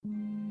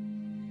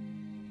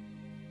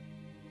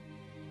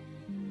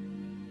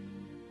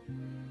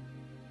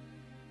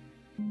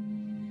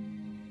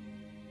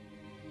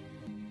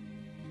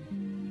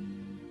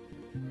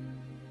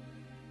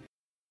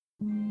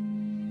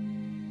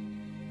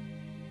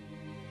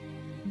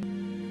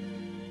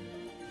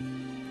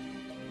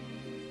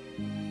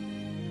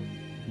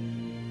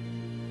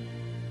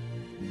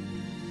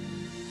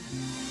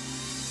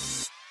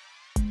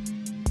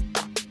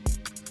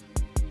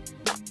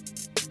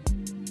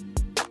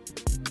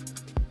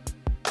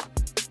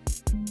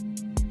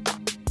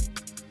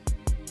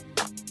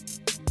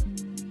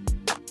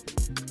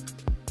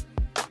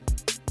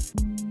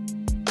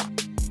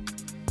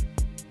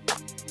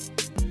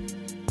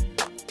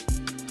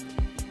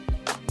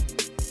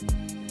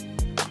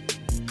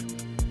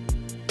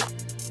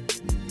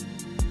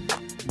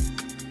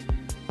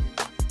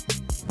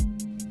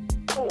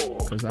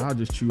Cause I'll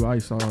just chew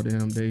ice all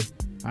damn day.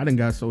 I done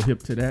got so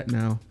hip to that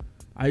now.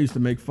 I used to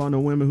make fun of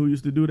women who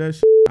used to do that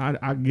shit.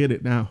 I get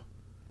it now.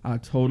 I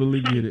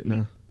totally get it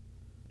now.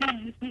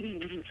 I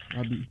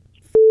be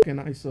fucking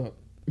ice up.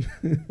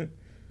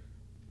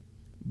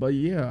 But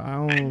yeah,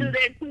 I do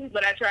that too,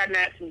 but I try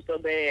not to so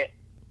bad.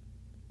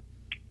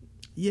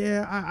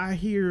 Yeah, I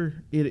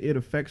hear it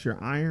affects your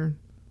iron,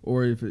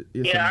 or if it's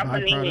a I'm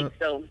byproduct. anemic,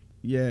 so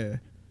yeah,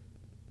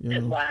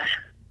 that's why.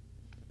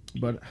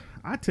 But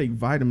I take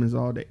vitamins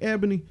all day.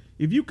 Ebony,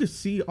 if you could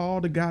see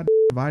all the goddamn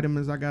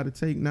vitamins I gotta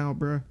take now,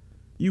 bruh,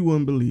 you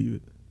wouldn't believe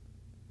it.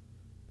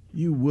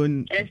 You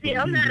wouldn't. And see,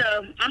 I'm not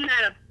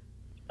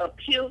a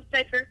pill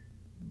taker.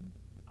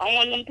 I'm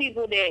one of them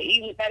people that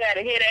even if I got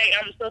a headache,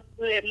 I'm supposed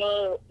to do that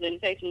mug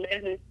and take some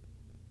medicine.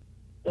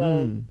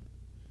 So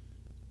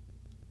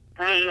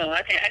I don't know.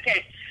 I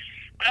can't.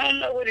 I don't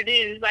know what it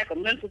is. It's like a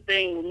mental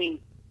thing with me.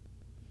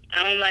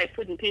 I don't like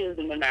putting pills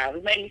in my mouth.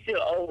 It makes me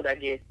feel old, I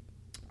guess.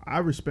 I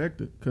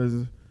respect it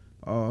because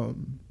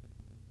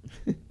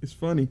it's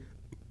funny.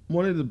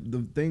 One of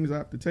the things I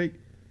have to take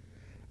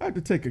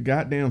a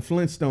goddamn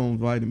Flintstone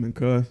vitamin,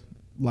 cuz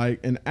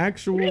like an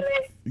actual Really?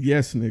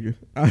 Yes, nigga.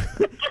 I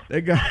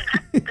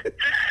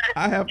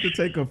have to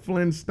take a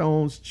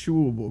Flintstones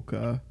chewable,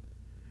 cuz.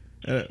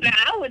 Now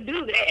I would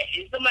do that.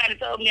 If somebody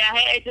told me I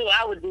had to,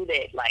 I would do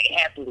that like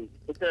happily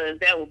because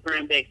that would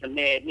bring back some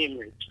mad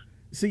memories.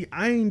 See,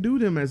 I ain't do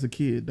them as a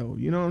kid though.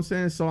 You know what I'm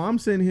saying? So I'm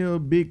sitting here,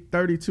 big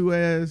 32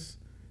 ass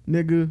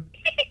nigga,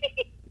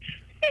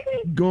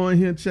 going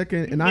here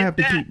checking, and I have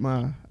to keep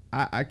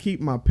I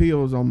keep my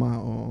pills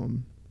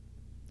on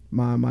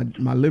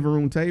my living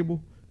room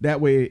table. That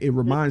way, it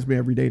reminds me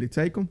every day to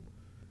take them.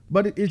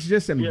 But it's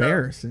just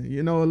embarrassing,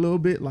 you know, a little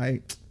bit.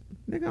 Like,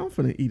 nigga, I'm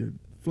finna eat a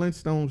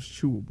Flintstones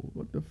chewable.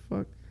 What the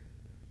fuck?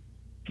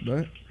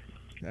 But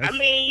I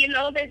mean, you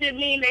know, that just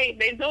mean they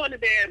doing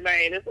it there,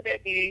 man. That's what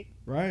that means.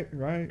 Right.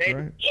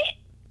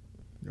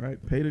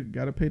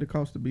 Gotta pay the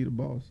cost to be the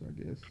boss, I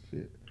guess.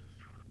 Shit.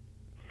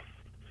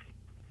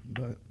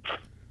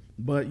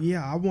 But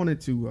yeah, I wanted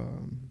to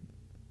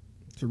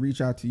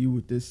reach out to you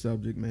with this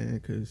subject, man,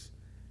 because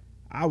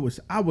I was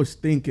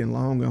thinking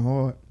long and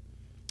hard.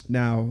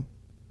 Now,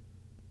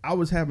 I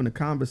was having a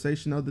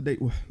conversation the other day.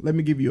 Well, let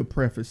me give you a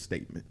preface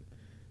statement.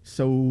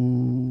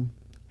 So,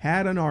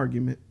 had an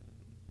argument,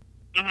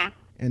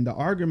 and the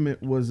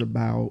argument was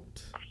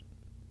about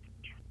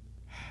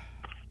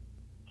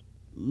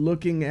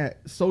looking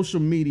at social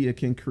media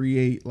can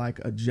create like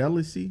a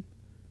jealousy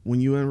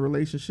when you're in a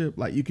relationship.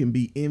 Like, you can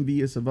be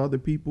envious of other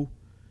people,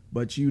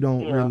 but you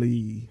don't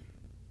really,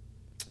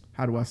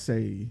 how do I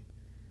say,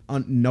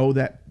 know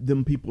that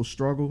them people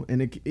struggle,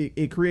 and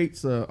it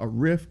creates a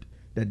rift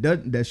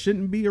that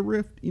shouldn't be a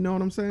rift. You know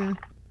what I'm saying?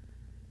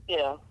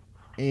 Yeah.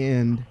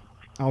 And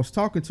I was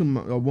talking to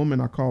a woman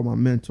I call my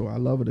mentor. I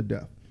love her to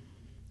death,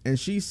 and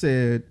she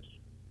said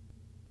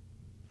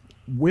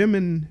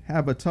women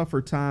have a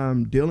tougher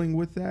time dealing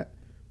with that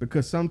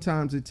because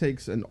sometimes it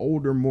takes an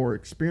older, more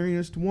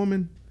experienced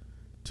woman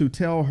to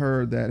tell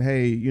her that,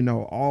 hey, you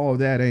know, all of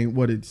that ain't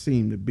what it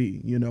seemed to be.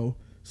 You know,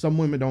 some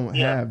women don't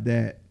have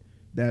that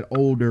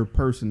older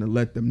person to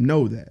let them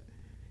know that.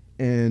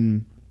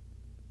 And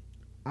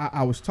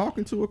I was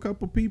talking to a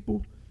couple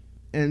people,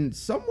 and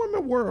some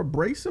women were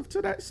abrasive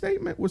to that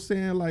statement, was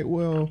saying like,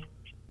 well,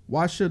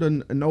 why should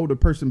an older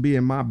person be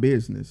in my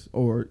business?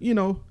 Or, you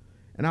know,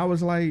 and I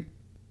was like,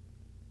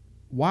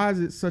 why is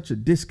it such a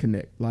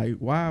disconnect? Like,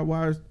 why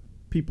are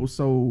people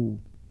so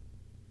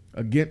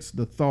against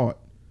the thought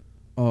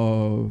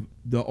of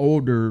the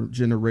older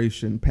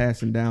generation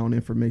passing down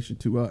information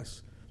to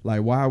us?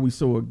 Like, why are we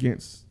so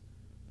against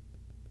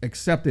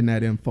accepting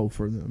that info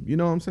for them? You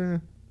know what I'm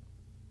saying?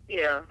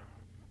 Yeah.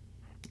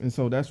 And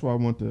so that's why I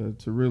want to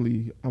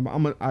really,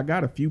 I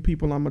got a few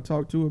people I'm gonna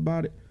talk to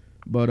about it,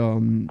 but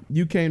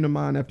you came to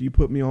mind after you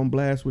put me on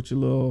blast with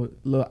your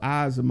little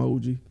eyes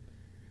emoji.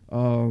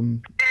 I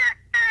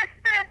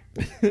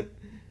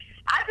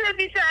just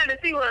be trying to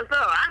see what's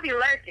up. I be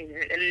lurking,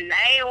 and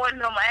I ain't one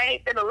of them. I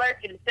ain't finna lurk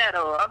in the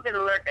shadow. I'm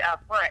finna lurk out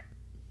front.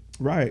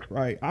 Right.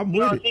 I'm You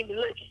with don't it. see me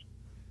looking.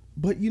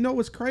 But you know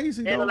what's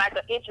crazy though? It's like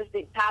an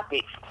interesting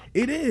topic.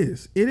 It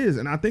is,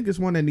 and I think it's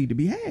one that need to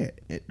be had.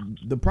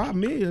 The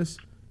problem is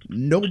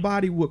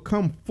nobody would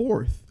come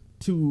forth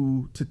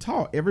to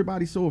talk.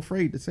 Everybody's so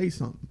afraid to say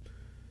something.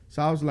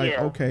 So I was like,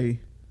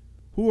 okay,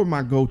 who are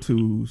my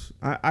go-tos?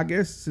 I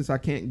guess since I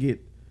can't get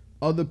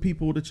other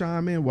people to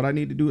chime in, what I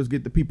need to do is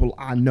get the people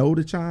I know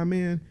to chime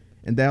in,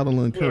 and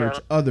that'll encourage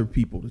other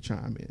people to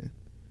chime in.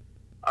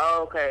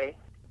 Okay.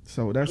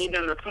 So that's give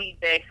them the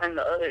feedback from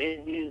the other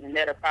interviews, and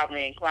that'll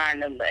probably incline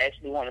them to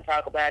actually want to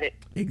talk about it.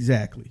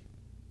 Exactly.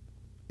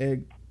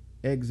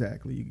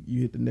 Exactly.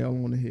 You hit the nail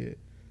on the head.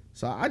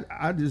 So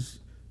I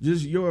just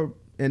your,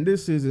 and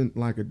this isn't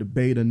like a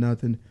debate or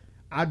nothing.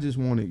 I just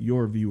wanted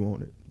your view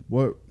on it.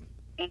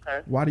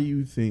 Why do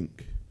you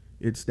think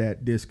it's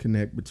that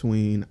disconnect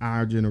between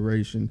our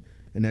generation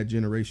and that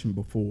generation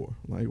before?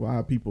 Like, why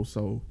are people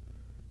so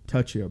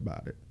touchy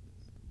about it?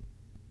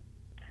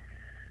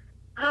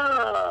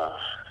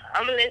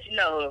 I'm gonna let you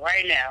know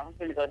right now. I'm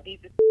gonna go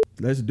deep.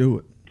 Let's do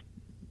it.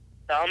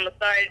 So I'm gonna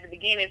start at the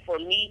beginning for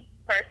me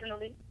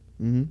personally.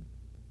 Mm-hmm.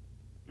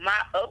 My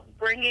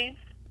upbringing,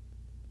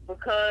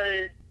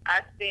 because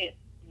I spent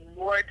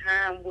more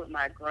time with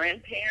my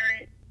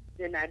grandparents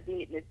than I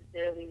did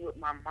necessarily with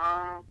my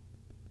mom.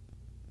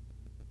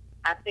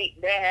 I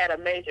think that had a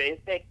major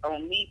effect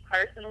on me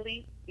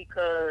personally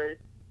because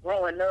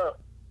growing up,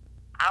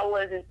 I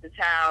wasn't the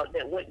child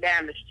that went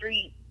down the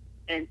street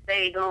and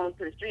stayed on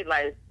to the street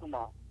lights. Come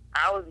on.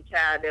 I was a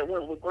child that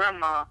went with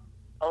grandma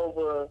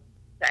over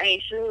to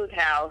Aunt Suge's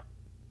house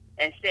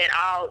and sat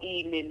all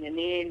evening, and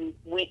then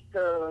went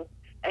to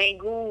Aunt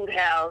Good's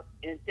house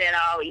and sat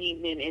all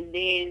evening. And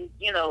then,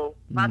 you know,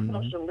 my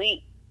social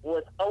link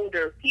was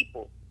older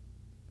people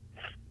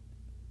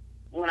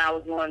when I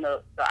was growing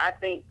up. So I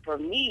think for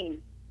me,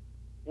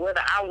 whether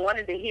I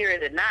wanted to hear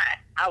it or not,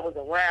 I was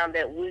around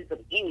that wisdom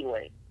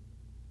anyway.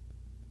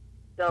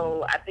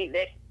 So I think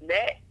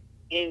that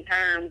in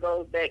turn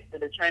goes back to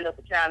the train up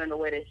a child in the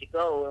way they should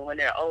go, and when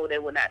they're old, they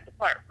will not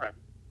depart from it.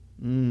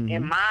 Mm-hmm.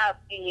 In my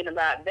opinion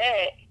about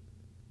that,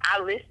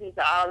 I listened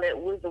to all that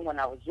wisdom when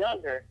I was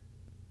younger.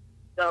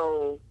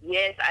 So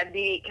yes, I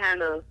did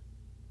kind of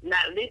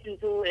not listen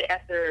to it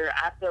after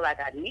I feel like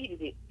I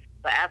needed it.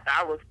 But after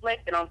I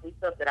reflected on some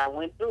stuff that I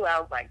went through, I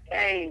was like,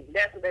 dang,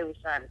 that's what they was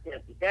trying to tell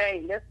me.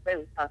 Dang, that's what they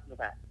was talking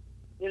about.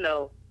 You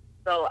know,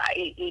 so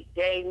it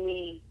gave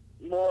me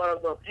more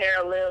of a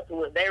parallel to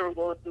what they were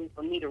going through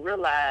for me to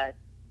realize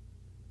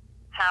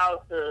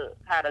how to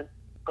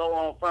go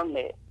on from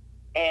that.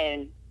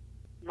 And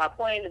my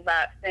point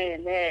about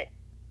saying that,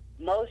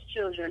 most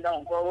children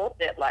don't grow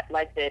up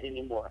like that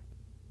anymore.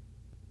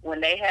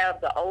 When they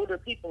have the older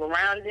people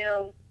around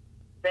them,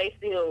 they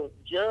feel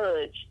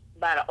judged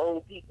by the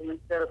old people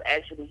instead of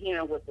actually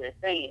hearing what they're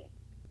saying.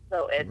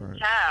 So as a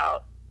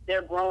child,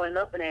 they're growing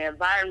up in an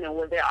environment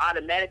where they're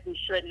automatically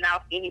shutting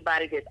off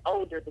anybody that's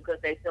older because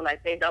they feel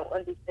like they don't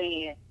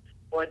understand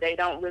or they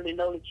don't really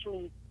know the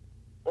truth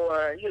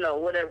or, you know,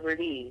 whatever it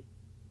is.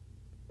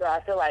 So I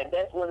feel like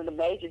that's one of the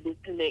major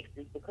disconnects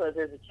is because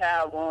as a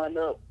child growing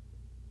up,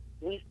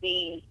 we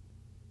see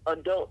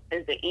adults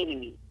as the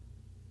enemy.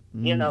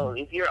 You know,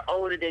 if you're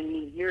older than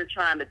me, you're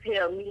trying to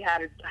tell me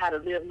how to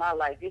live my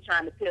life. You're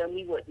trying to tell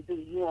me what to do.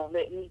 You won't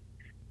let me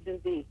do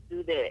this,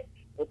 do that.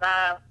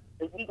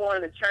 If we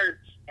going to church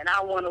and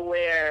I want to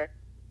wear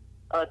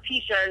a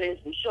t-shirt and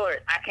some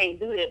shorts, I can't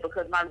do that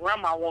because my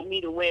grandma want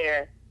me to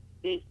wear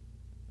this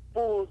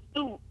full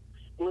suit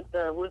with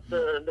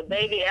the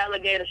baby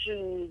alligator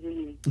shoes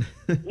and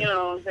you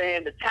know what I'm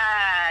saying, the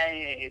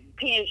tie and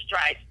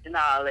pinstripes and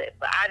all that.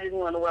 But I just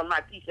want to wear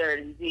my t-shirt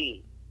and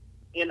jeans.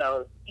 You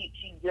know,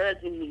 she's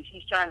judging me.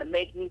 She's trying to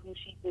make me who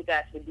she thinks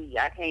I should be.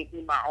 I can't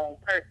be my own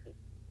person.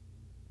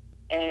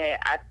 And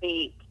I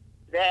think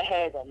that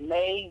has a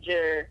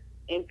major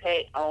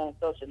impact on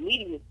social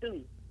media,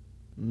 too.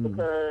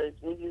 Because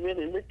when you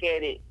really look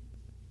at it,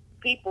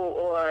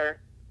 people are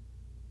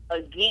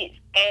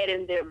against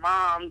adding their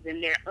moms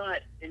and their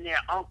aunts and their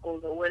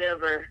uncles or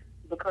whatever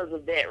because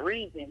of that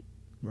reason.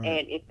 Right.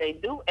 And if they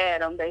do add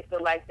them, they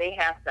feel like they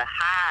have to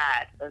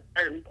hide a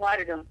certain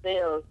part of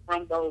themselves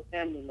from those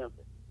family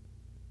members.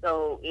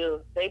 So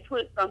if they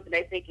put something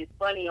they think is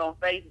funny on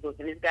Facebook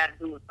and it's got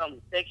to do with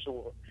something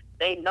sexual,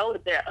 they know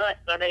that their aunts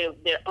or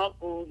their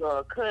uncles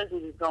or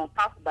cousins is going to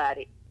talk about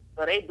it.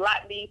 So they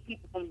block these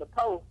people from the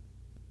post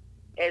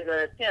as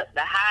an attempt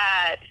to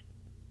hide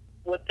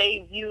what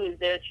they view as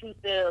their true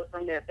selves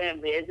from their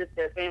family, as if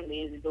their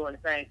family isn't doing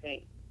the same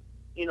thing.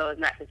 You know, it's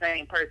not the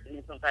same person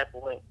in some type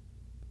of way.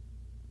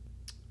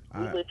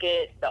 We look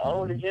at the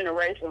older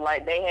generation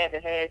like they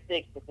haven't had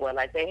sex before,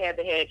 like they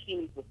haven't had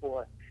kids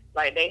before,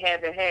 like they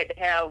haven't had to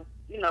have,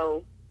 you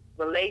know,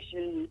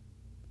 relationships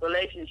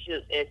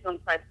at some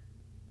type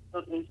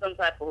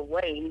of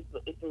way,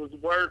 if it was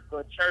work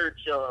or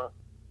church or,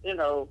 you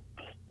know,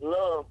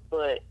 love,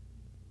 but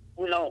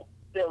we don't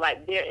feel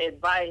like their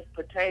advice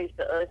pertains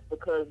to us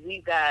because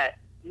we got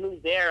new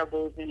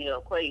variables in the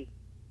equation.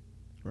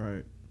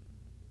 Right.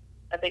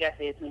 I think I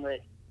said too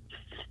much.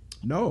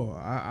 No,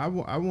 I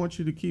want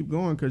you to keep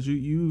going because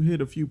you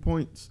hit a few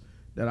points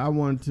that I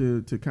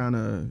wanted to kind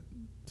of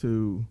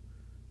to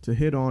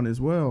hit on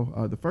as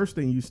well. The first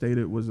thing you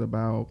stated was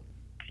about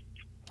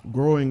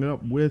growing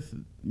up with,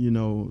 you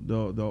know,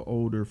 the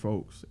older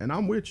folks, and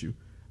I'm with you.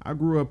 I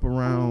grew up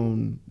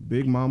around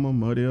Big Mama,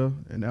 Muddy,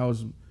 and that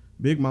was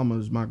Big Mama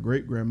was my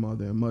great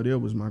grandmother, and Muddy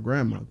was my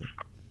grandmother.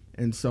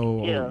 And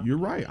so you're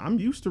right. I'm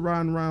used to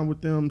riding around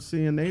with them,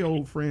 seeing they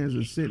old friends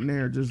and sitting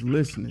there just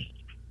listening.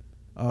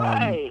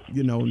 Right.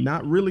 You know,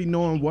 not really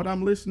knowing what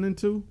I'm listening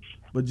to,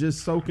 but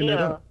just soaking it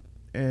up.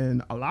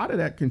 And a lot of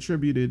that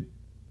contributed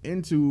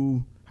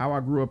into how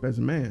I grew up as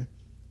a man.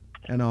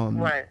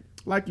 And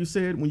like you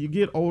said, when you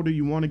get older,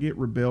 you want to get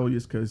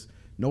rebellious because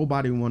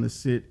nobody want to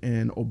sit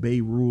and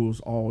obey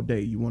rules all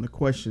day. You want to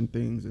question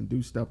things and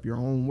do stuff your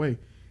own way.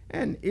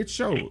 And it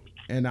showed.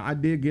 And I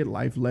did get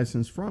life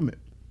lessons from it.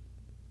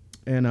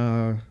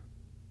 And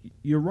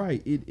you're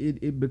right.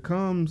 It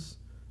becomes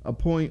a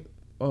point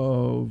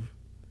of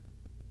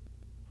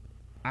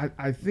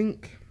I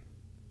think,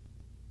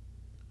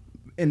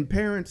 and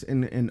parents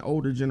and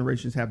older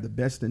generations have the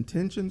best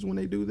intentions when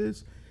they do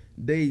this.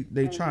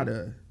 They try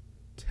to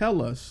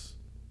tell us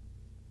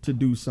to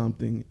do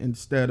something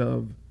instead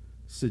of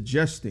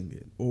suggesting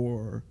it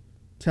or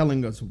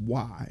telling us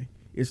why.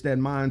 It's that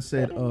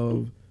mindset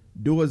of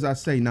do as I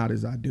say, not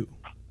as I do.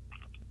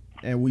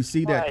 And we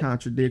see that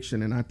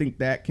contradiction, and I think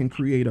that can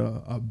create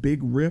a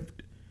big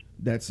rift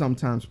that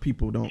sometimes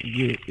people don't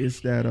get. It's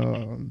that,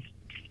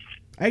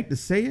 I hate to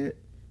say it,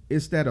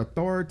 it's that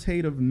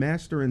authoritative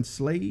master and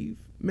slave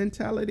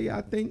mentality,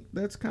 I think,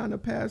 that's kind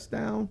of passed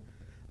down.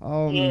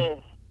 Yeah.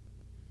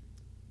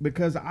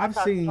 Because I've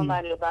seen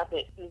somebody about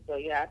that too, so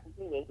yeah, I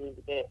completely agree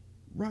with that.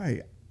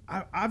 Right.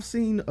 I've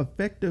seen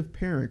effective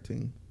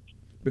parenting,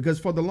 because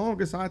for the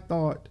longest I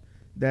thought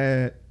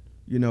that,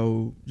 you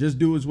know, just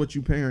do as what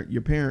your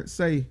parents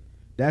say.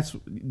 That's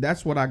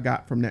what I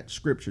got from that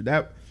scripture.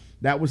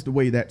 That was the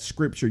way that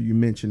scripture you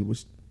mentioned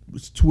was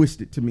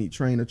twisted to me.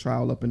 Train a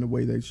child up in the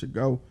way they should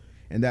go,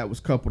 and that was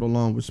coupled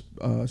along with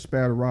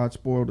spare the rod,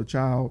 spoil the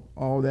child.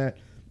 All that,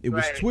 it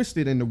was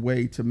twisted in a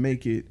way to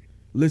make it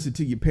listen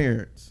to your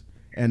parents.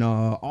 And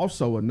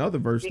also another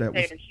verse that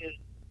was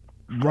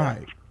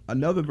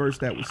another verse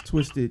that was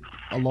twisted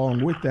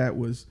along with that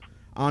was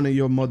honor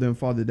your mother and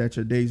father that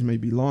your days may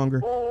be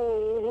longer.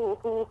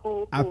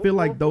 I feel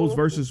like those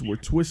verses were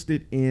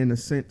twisted in a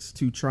sense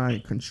to try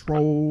and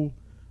control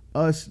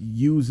us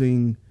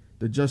using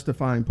the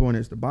justifying point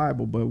as the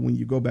Bible. But when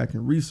you go back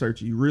and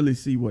research, you really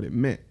see what it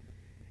meant.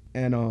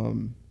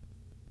 And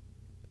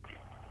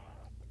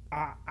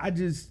I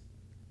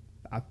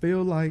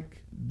feel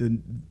like the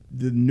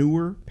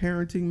newer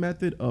parenting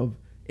method of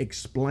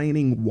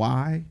explaining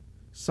why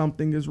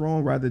something is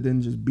wrong rather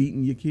than just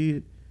beating your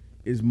kid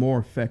is more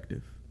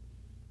effective.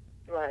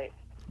 Right.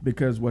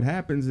 Because what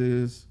happens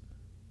is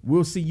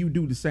we'll see you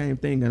do the same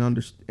thing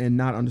and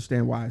not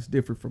understand why it's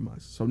different from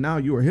us. So now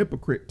you're a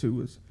hypocrite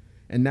to us,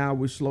 and now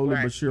we're slowly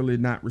but surely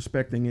not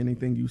respecting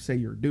anything you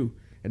say or do,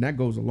 and that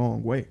goes a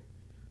long way.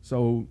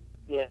 So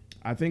yeah,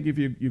 I think if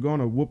you're going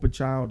to whoop a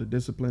child or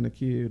discipline a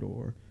kid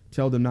or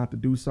tell them not to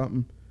do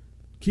something,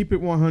 keep it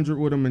 100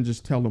 with them and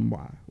just tell them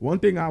why. One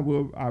thing I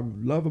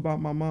love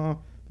about my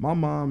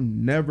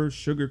mom never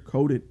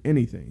sugarcoated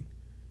anything.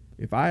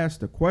 If I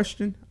asked a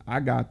question,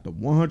 I got the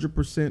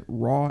 100%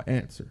 raw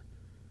answer.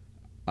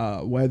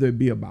 Whether it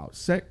be about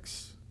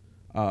sex,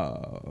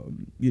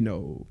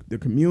 the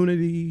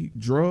community,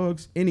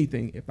 drugs,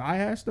 anything. If I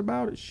asked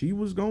about it, she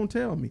was going to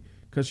tell me,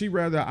 because she'd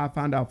rather I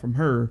find out from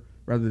her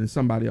rather than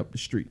somebody up the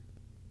street.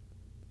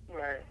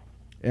 Right.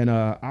 And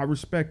I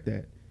respect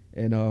that.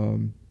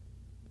 And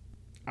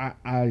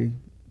I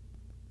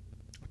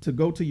to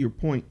go to your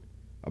point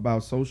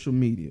about social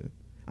media,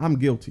 I'm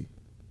guilty.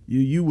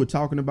 You were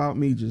talking about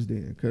me just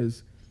then,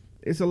 because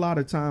it's a lot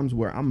of times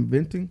where I'm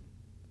venting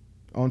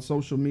on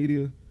social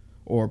media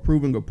or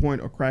proving a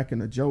point or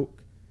cracking a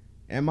joke.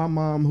 And my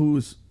mom, who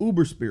is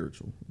uber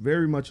spiritual,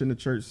 very much in the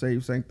church,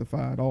 saved,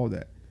 sanctified, all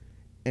that,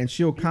 and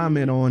she'll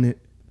comment on it.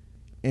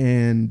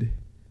 And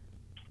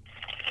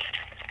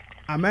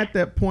I'm at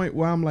that point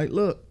where I'm like,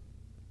 look,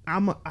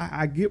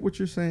 I get what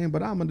you're saying,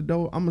 but I'm an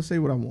adult. I'm going to say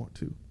what I want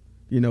to.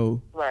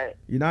 Right.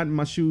 You're not in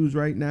my shoes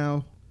right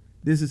now.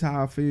 This is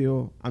how I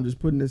feel. I'm just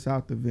putting this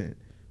out to vent.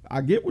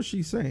 I get what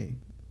she's saying,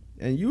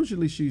 and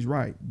usually she's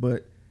right,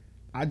 but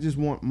I just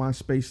want my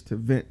space to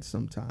vent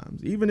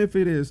sometimes, even if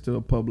it is to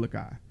a public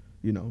eye,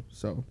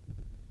 so.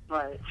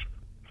 Right.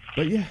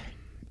 But yeah,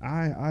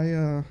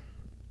 I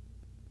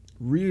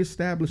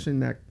reestablishing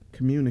that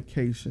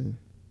communication,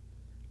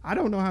 I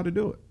don't know how to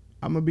do it.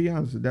 I'm going to be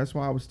honest. That's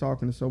why I was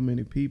talking to so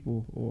many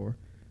people or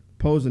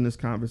posing this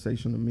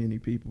conversation to many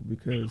people,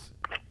 because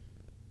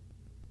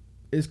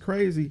it's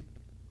crazy.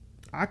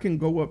 I can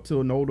go up to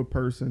an older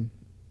person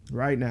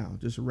right now,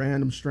 just a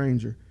random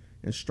stranger,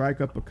 and strike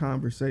up a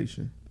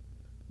conversation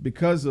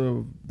because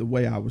of the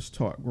way I was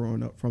taught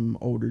growing up from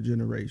older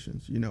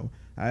generations.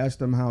 I asked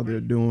them how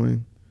they're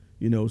doing,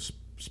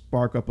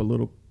 spark up a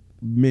little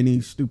mini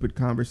stupid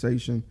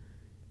conversation,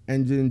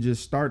 and then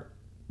just start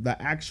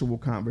the actual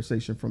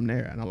conversation from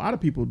there. And a lot of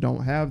people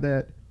don't have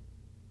that.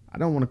 I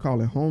don't want to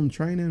call it home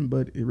training,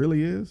 but it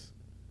really is.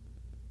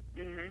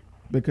 Mm-hmm.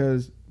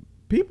 Because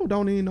people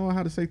don't even know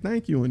how to say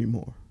thank you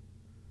anymore.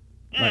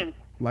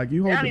 Like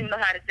you don't even know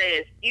how to say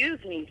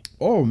excuse me.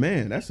 Oh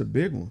man, that's a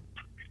big one.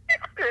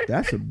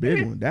 That's a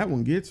big one. That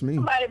one gets me.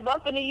 Somebody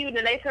bumping into you,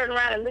 then they turn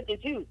around and look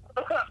at you.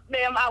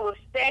 Ma'am, I was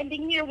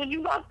standing here when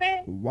you walked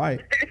in.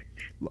 Right.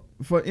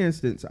 For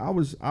instance,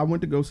 I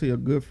went to go see a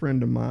good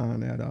friend of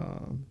mine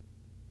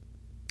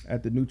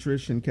at the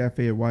Nutrition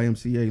Cafe at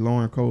YMCA,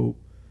 Lauren Cole.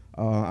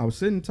 I was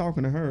sitting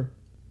talking to her,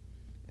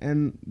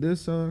 and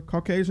this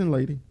Caucasian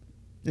lady,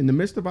 in the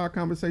midst of our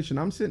conversation,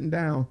 I'm sitting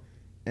down,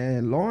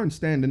 and Lauren's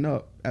standing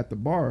up at the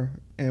bar,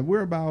 and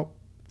we're about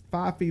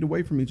 5 feet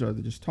away from each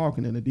other, just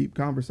talking in a deep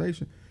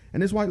conversation.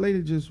 And this white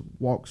lady just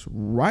walks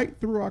right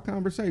through our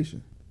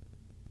conversation.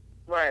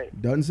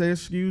 Right. Doesn't say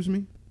excuse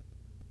me.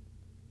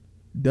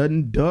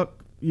 Doesn't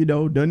duck,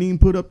 doesn't even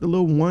put up the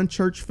little one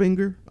church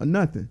finger or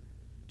nothing.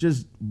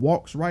 just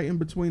walks right in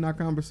between our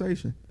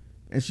conversation.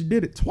 And she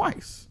did it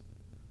twice.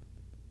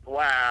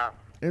 Wow.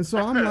 And so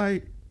I'm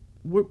like,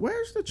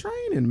 where's the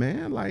training,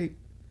 man? Like,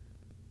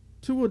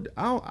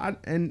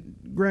 and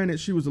granted,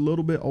 she was a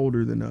little bit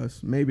older than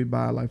us, maybe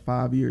by like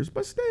 5 years,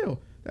 but still,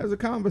 there's a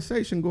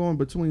conversation going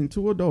between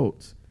two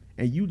adults,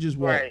 and you just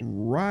walked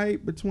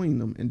right between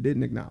them and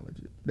didn't acknowledge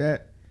it.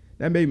 That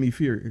made me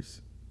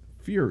furious.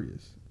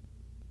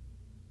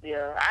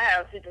 Yeah, I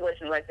have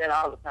situations like that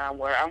all the time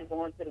where I'm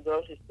going to the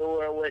grocery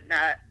store or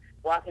whatnot,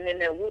 walking in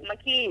there with my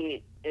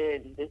kids,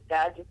 and this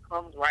guy just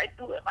comes right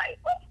through it like,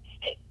 what?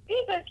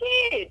 He's a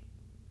kid.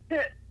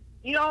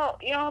 You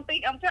don't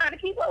think I'm trying to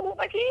keep up with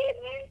my kids,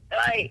 man?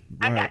 Like,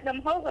 I got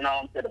them holding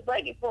on to the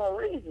buggy for a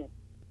reason.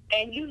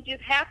 And you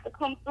just have to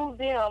come through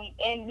them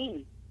and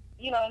me.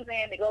 You know what I'm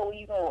saying? To go where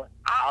you going.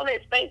 All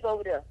that space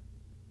over there.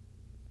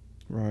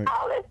 Right.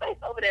 All that space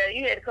over there.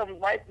 You had to come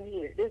right from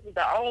here. This is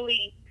the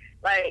only,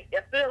 like,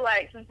 I feel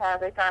like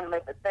sometimes they trying to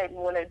make a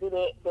statement when they do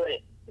that. But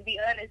to be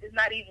honest, it's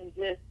not even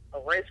just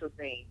a racial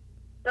thing.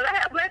 So I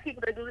have black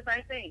people that do the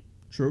same thing.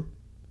 True.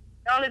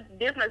 The only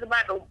difference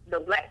about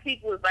the black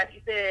people is, like you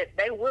said,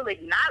 they will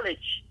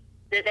acknowledge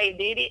that they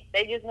did it.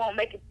 They just won't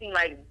make it seem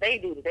like they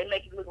did it. They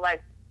make it look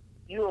like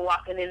you were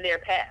walking in their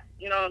path.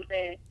 You know what I'm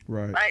saying?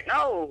 Right. Like,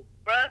 no,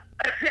 bruh.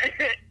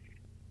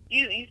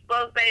 you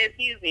supposed to say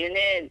excuse me, and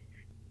then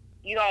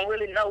you don't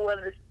really know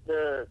whether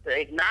to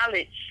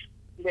acknowledge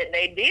that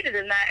they did it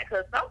or not,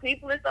 because some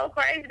people are so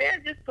crazy, they'll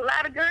just pull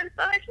out a gun and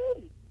start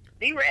shooting.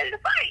 Be ready to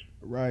fight.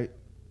 Right.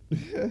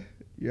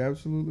 You're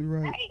absolutely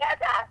right. I ain't got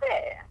time for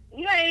that.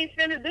 You ain't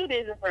finna do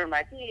this in front of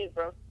my kids,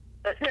 bro.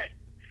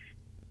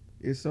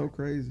 It's so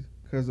crazy.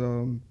 Because I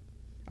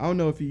don't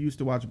know if you used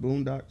to watch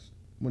Boondocks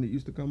when it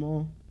used to come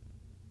on.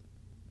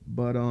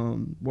 But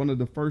one of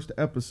the first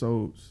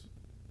episodes,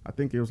 I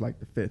think it was like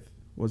the 5th,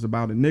 was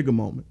about a nigga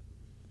moment.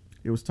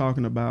 It was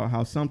talking about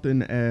how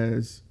something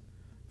as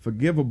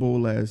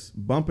forgivable as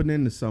bumping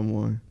into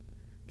someone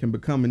can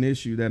become an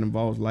issue that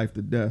involves life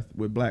to death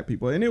with black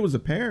people. And it was a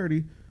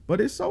parody, but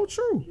it's so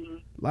true. Mm-hmm.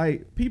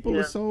 Like, people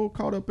are so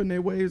caught up in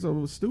their ways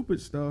of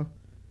stupid stuff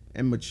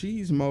and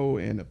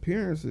machismo and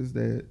appearances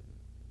that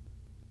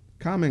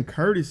common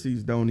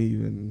courtesies don't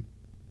even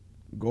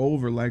go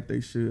over like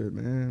they should,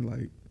 man.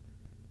 Like,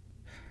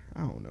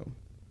 I don't know.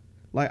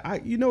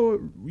 Like, you know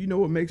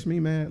what makes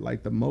me mad?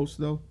 Like, the most,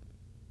 though?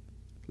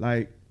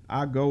 Like,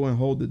 I go and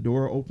hold the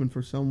door open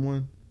for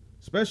someone,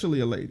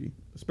 especially a lady,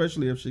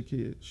 especially if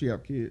she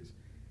have kids,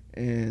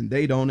 and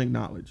they don't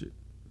acknowledge it.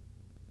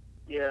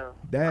 Yeah.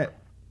 That,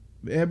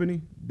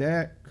 Ebony,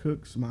 that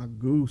cooks my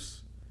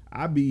goose.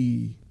 I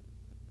be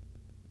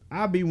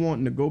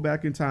wanting to go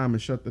back in time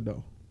and shut the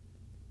door.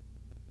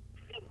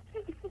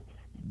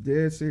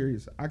 Dead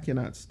serious. I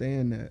cannot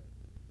stand that.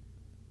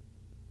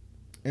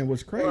 And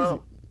what's crazy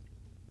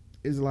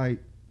is, like,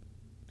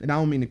 and I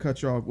don't mean to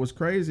cut you off. What's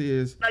crazy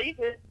is, no, you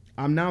good.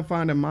 I'm now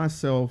finding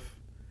myself,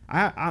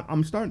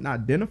 I'm starting to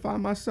identify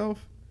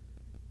myself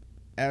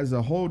as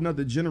a whole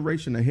nother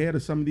generation ahead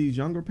of some of these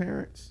younger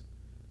parents.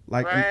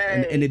 Like,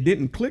 and it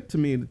didn't click to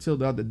me until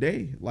the other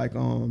day. Like,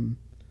 who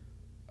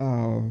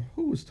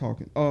was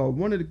talking?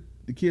 One of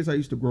the kids I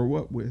used to grow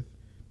up with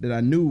that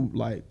I knew,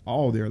 like,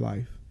 all their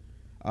life.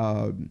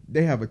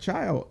 They have a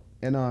child,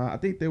 and I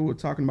think they were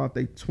talking about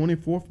their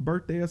 24th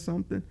birthday or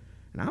something.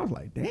 And I was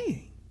like,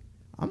 dang,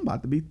 I'm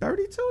about to be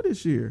 32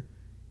 this year.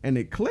 And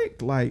it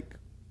clicked, like,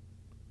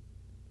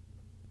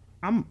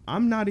 I'm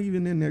not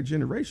even in their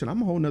generation.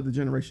 I'm a whole nother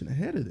generation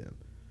ahead of them.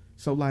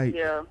 So, like,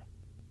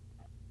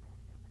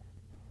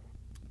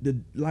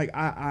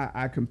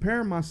 I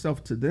compare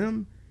myself to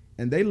them,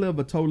 and they live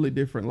a totally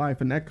different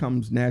life, and that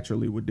comes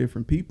naturally with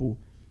different people.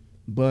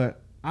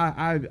 But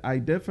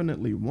I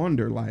definitely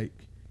wonder,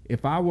 like,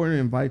 if I were to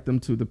invite them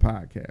to the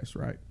podcast,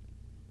 right,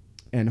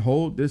 and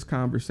hold this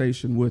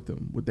conversation with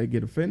them, would they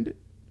get offended?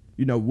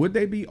 You know, would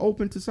they be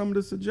open to some of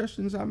the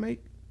suggestions I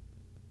make?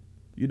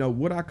 You know,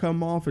 would I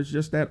come off as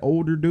just that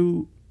older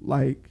dude?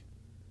 Like,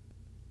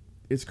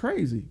 it's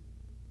crazy.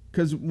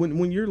 Because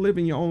when you're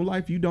living your own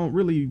life, you don't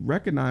really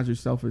recognize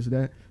yourself as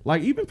that.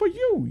 Like, even for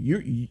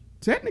you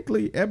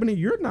technically, Ebony,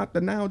 you're not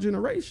the now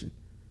generation.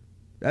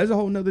 There's a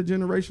whole nother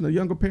generation of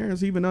younger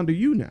parents even under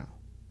you now.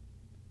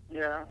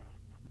 Yeah.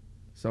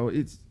 So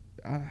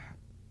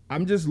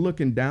I'm just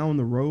looking down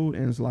the road,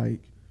 and it's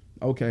like,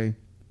 okay,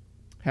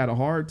 had a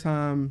hard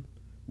time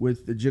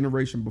with the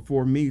generation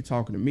before me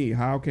talking to me.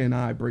 How can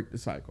I break the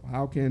cycle?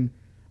 How can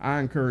I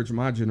encourage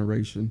my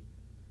generation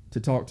to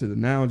talk to the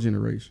now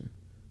generation?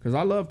 Because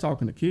I love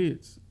talking to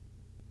kids,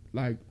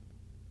 like,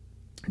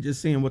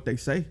 just seeing what they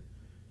say,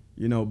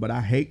 you know, but I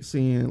hate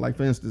seeing, like,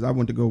 for instance, I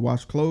went to go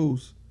wash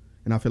clothes,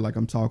 and I feel like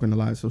I'm talking a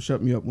lot, so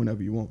shut me up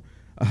whenever you want.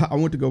 I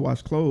went to go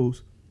wash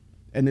clothes,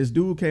 and this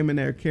dude came in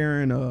there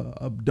carrying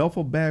a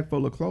duffel bag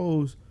full of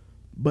clothes,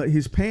 but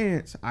his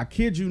pants, I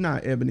kid you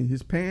not, Ebony,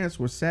 his pants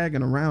were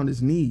sagging around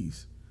his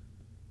knees.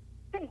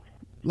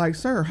 Like,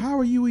 sir, how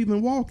are you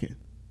even walking?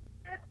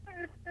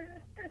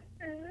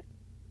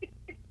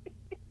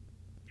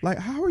 Like,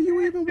 how are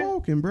you even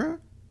walking, bruh?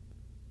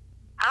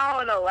 I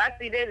don't know. I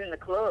see that in the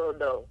club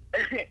though.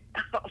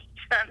 I'm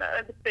trying to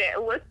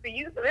understand what's the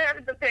use of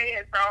having the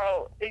pants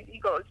on if you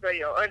go show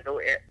your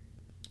underwear.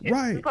 It's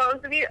Right.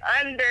 supposed to be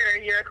under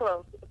your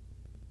clothes.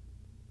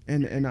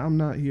 And I'm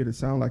not here to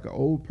sound like an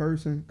old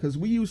person, because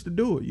we used to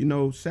do it. You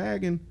know,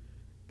 sagging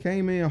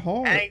came in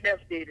hard. I ain't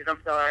never did it. I'm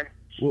sorry.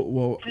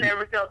 Well, It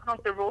never felt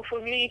comfortable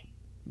for me.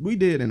 we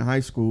did in high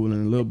school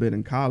and a little bit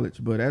in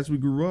college, but as we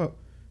grew up,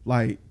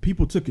 like,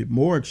 people took it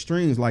more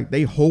extremes. Like,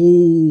 they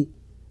whole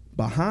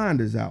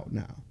behind is out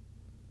now.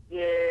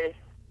 Yes.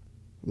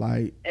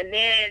 Like, And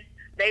then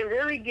they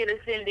really get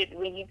offended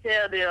when you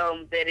tell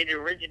them that it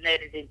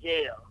originated in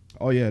jail.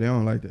 oh yeah, they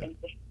don't like that.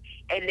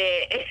 And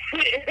then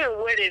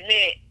what it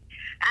meant.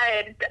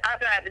 I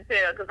tried to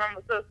tell, because I'm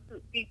a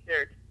substitute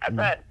teacher, I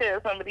tried to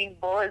tell some of these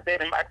boys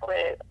that in my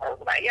class, I was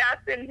like, y'all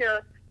sitting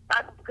here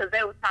talking, because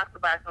they was talking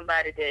about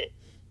somebody that,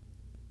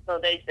 so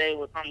they say,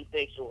 was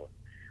homosexual.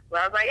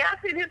 Well, I was like, y'all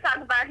sitting here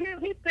talking about him,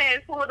 his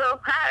pants pulled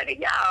up higher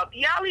than y'all. Do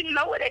y'all even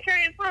know where that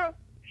came from?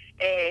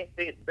 And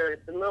the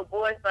little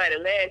boy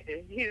started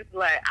laughing. He was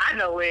like, I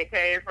know where it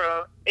came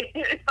from.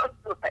 I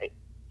was like,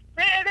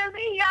 man, that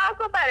mean y'all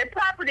somebody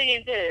property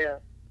in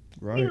jail.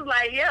 Right. He was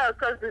like, yeah,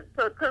 because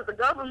the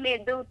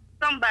government do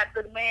something about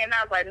the man.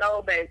 I was like,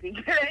 no, baby,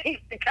 that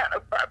ain't the kind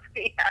of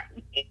property I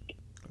need.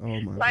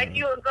 Oh my Like, God.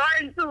 you're a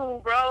garden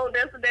tool, bro.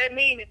 That's what that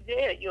means.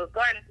 Yeah, you're a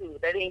garden tool.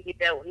 They didn't get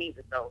that one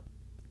either, so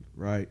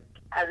Right.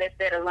 I left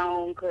that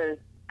alone because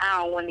I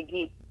don't want to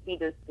be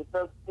the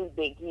substitute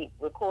that get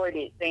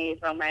recorded saying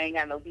something I ain't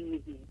got no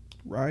business in.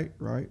 Right.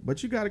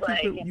 But you got to keep But,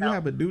 it. you You know.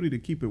 have a duty to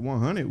keep it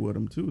 100 with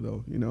them too,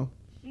 though. You know.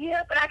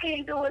 Yeah, but I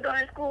can't do it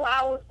during school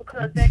hours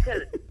because that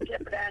could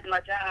jeopardize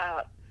my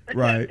job.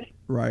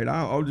 Right.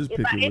 I'll just pick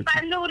it If with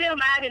I you. knew them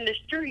out in the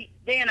street,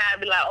 then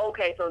I'd be like,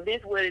 okay, so this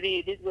what it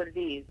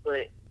is.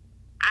 But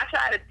I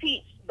try to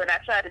teach, but I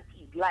try to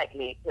teach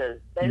lightly because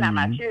they're not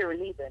my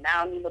children either. And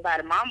I don't need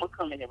nobody mama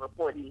coming and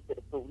reporting me to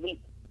the school either.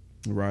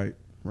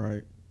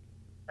 Right.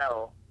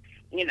 So,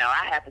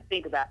 I have to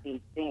think about these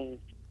things.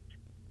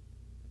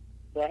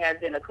 There has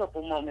been a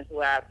couple moments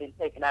where I've been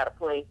taken out of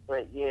place,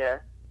 but yeah,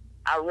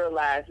 I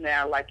realize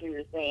now, like you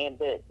were saying,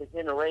 that the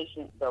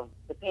generation, the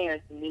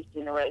parents in this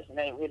generation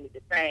ain't really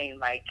the same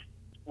like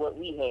what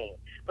we had.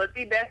 But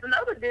see, that's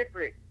another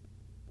difference.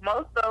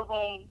 Most of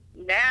them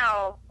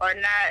now are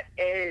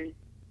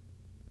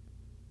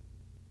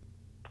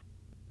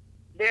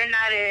they're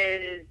not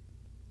as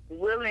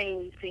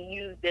willing to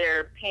use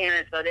their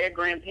parents or their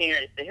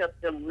grandparents to help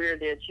them rear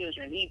their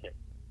children either.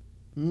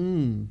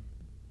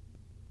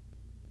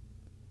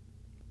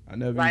 I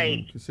never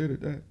even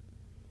considered that.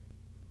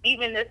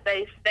 Even if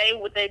they stay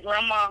with their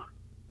grandma,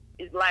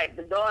 it's like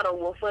the daughter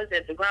will fuss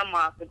at the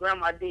grandma if the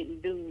grandma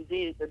didn't do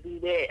this or do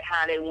that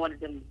how they wanted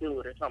them to do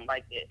it or something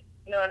like that.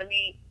 You know what I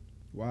mean?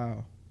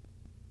 Wow.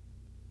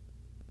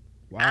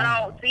 I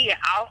don't see it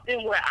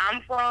often where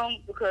I'm from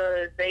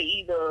because they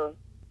either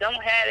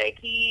don't have their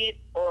kids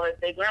or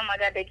if their grandma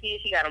got their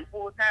kids, she got them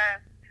full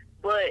time.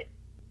 But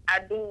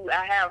I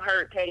have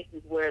heard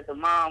cases where the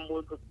mom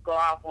would go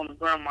off on the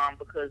grandma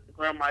because the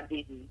grandma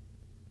didn't,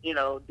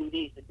 do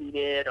this or do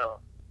that, or,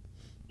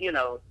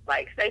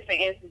 like say for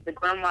instance, the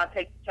grandma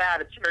takes the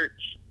child to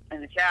church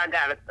and the child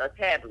got a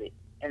tablet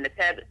and the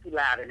tablet's too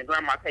loud and the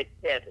grandma takes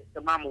the tablet.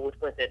 The mama would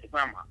fuss at the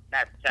grandma,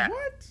 not the child.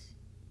 What?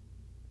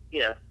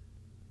 Yeah.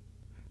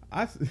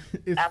 I've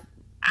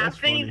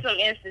seen funny. some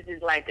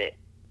instances like that.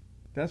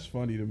 That's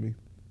funny to me.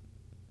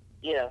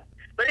 Yeah.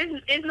 But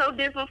it's no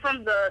different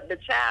from the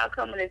child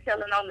coming and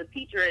telling on the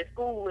teacher at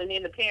school and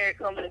then the parent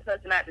coming and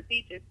cussing out the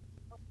teacher.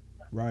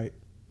 Right.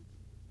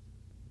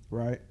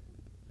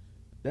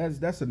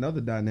 That's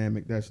another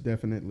dynamic that's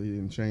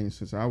definitely changed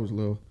since I was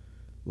little.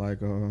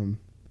 Like,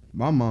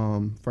 my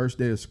mom, first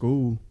day of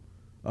school,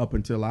 up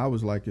until I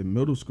was like in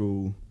middle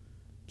school,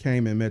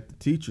 came and met the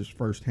teachers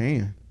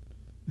firsthand.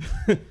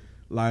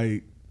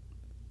 Like,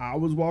 I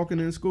was walking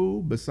in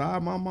school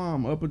beside my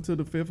mom up until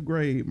the 5th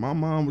grade. My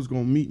mom was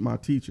gonna meet my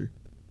teacher.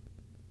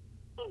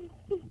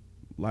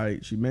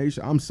 Like, she made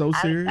sure. I'm so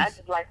serious. I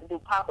just like to do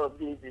pop-up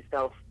business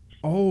stuff.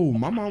 Oh,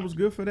 my mom was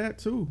good for that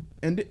too.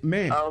 And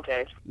man,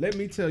 okay. Let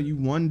me tell you,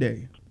 one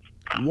day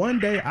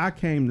I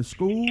came to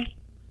school,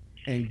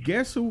 and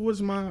guess who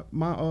was my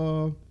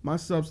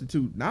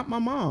substitute? Not my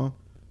mom,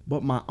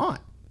 but my aunt.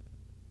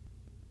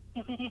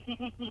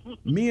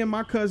 Me and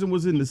my cousin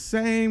was in the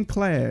same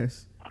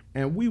class,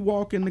 and we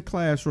walk in the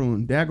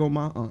classroom. There go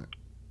my aunt.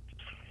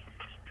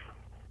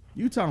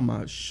 You talking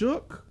about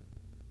shook?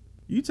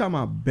 You talking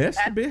about best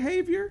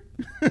behavior?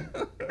 I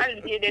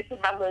done did that to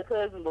my little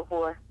cousin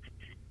before.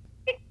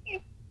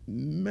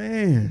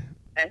 Man.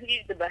 And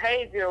he's the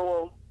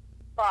behavioral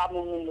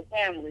problem in the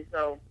family.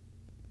 So,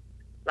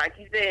 like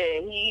you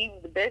said, he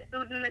was the best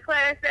student in the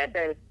class that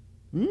day.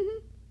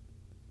 Mm-hmm.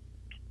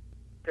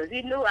 Because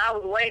he knew I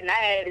was waiting. I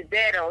had his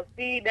dad on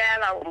speed dial.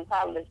 I was on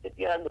college with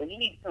the other. You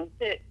need to come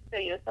tell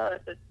your son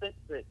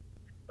such.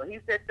 But he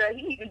said that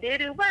he even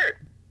did his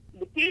work.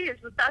 The kids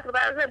was talking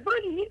about it. I said,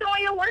 Boogie, you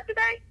doing your work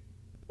today?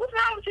 What's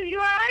wrong with you? You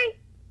all right?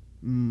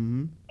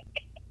 Mm-hmm.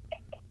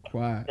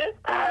 Quiet. That's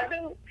how I do.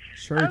 I was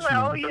Church like,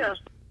 oh man. yeah.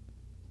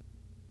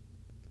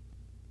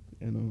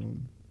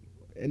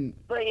 And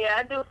But yeah,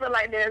 I do feel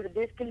like there's a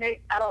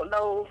disconnect. I don't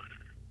know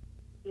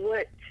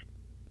what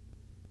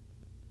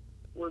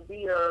would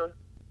be a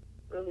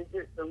really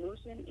good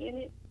solution in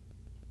it.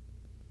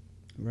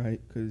 right,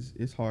 because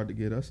it's hard to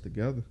get us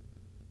together.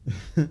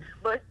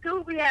 But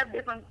too, we have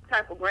different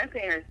type of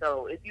grandparents.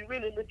 So if you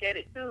really look at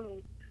it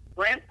too,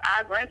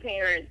 our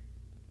grandparents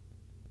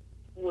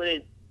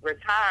would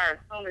retire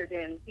sooner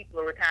than people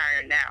are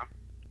retiring now.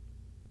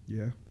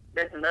 Yeah.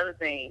 That's another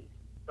thing.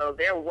 So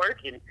they're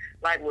working.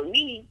 Like with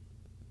me,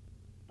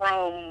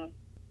 from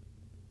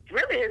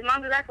really as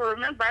long as I can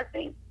remember, I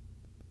think.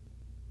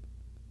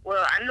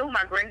 Well, I knew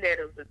my granddad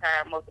was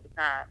retired most of the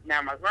time.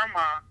 Now my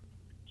grandma,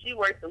 she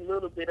worked a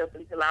little bit up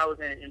until I was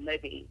in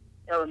maybe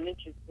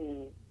elementary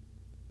school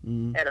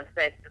at a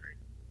factory.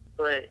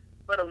 But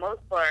for the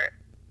most part,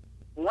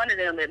 one of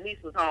them at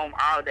least was home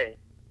all day.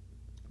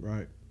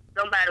 Right.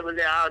 Somebody was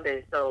there all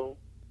day. So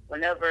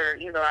whenever,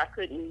 I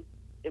couldn't,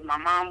 if my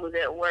mom was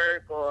at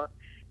work or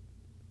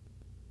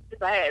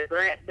if I had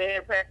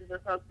band practice or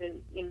something,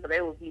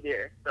 they would be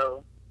there.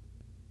 So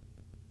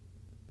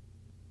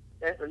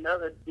that's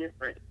another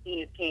difference.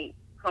 Kids can't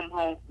come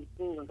home from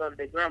school and go to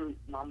their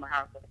grandmama's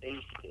house like they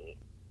used to do.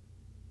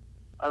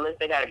 Unless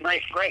they got a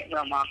great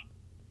grandma.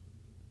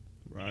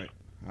 Right.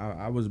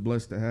 I was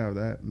blessed to have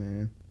that,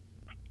 man.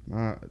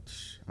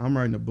 I'm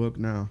writing a book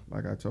now,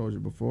 like I told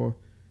you before,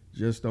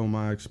 just on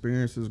my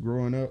experiences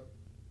growing up,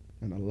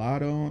 and a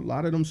lot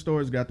of them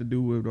stories got to do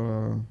with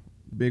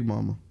Big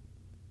Mama,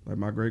 like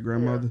my great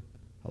grandmother.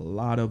 Yeah. A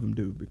lot of them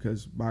do,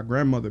 because my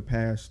grandmother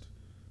passed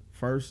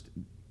first,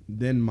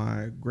 then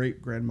my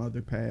great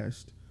grandmother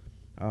passed.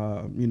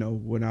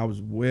 When I was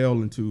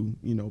well into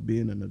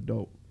being an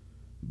adult,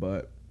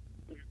 but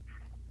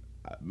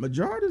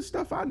majority of the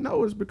stuff I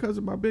know is because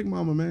of my Big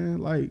Mama, man.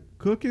 Like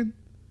cooking,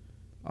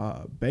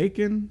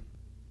 baking,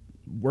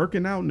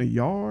 working out in the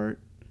yard,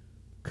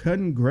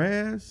 cutting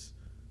grass,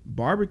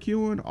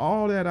 barbecuing,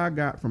 all that I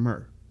got from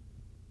her.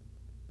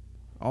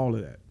 All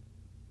of that.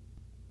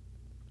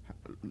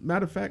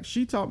 Matter of fact,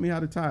 she taught me how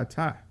to tie a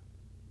tie.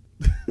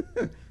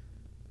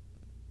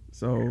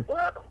 So.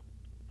 Well,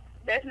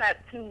 that's not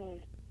too,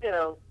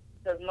 because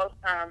most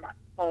time,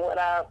 from what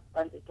I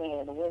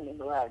understand, the women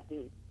know how to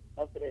do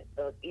most of that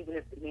stuff, even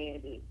if the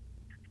men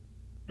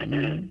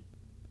do.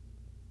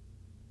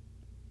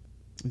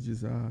 It's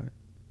just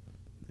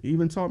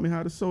even taught me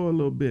how to sew a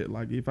little bit.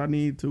 Like if I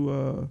need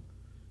to,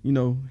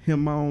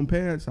 hem my own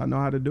pants, I know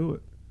how to do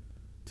it.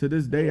 To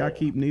this day, I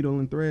keep needle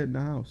and thread in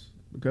the house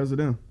because of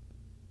them.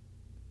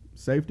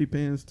 Safety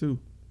pins too.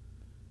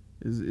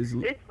 It's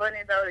funny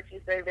though that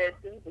you say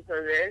that too,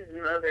 because there's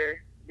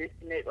another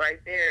disconnect right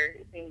there.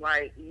 It seems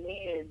like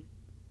men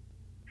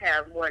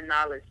have more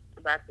knowledge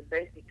about the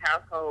basic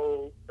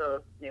household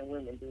stuff than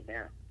women do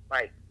now.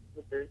 Like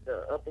with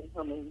the up and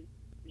coming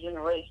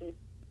generation,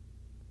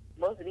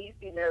 most of these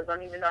females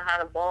don't even know how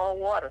to boil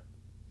water.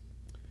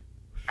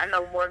 I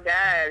know more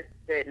guys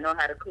that know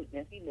how to cook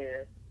than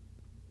females.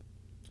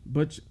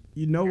 But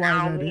you know why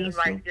I don't that mean is?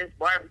 Like just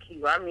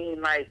barbecue. I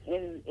mean like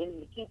in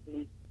the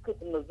kitchen,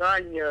 cooking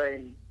lasagna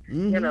and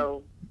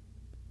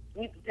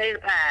sweet potato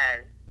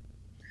pies,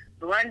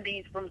 run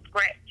these from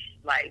scratch.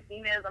 Like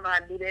females don't know how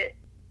to do that.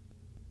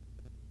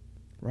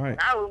 Right. When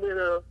I was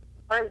little,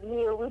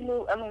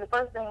 the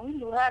first thing we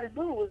knew how to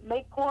do was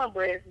make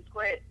cornbread from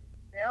scratch.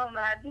 They don't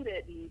know how to do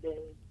that these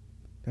days.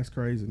 That's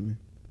crazy to me.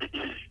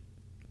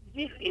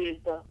 This is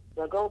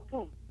the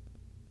go-to.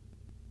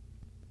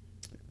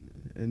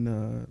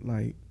 And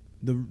like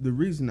the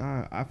reason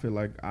I feel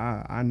like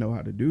I know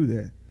how to do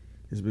that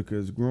is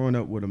because growing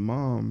up with a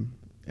mom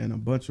and a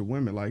bunch of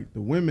women, like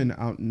the women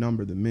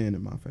outnumber the men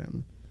in my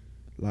family.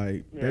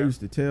 Like they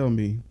used to tell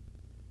me,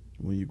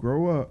 when you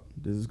grow up,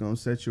 this is gonna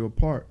set you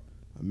apart.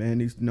 A man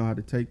needs to know how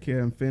to take care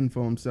and fend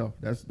for himself.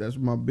 That's what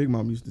my big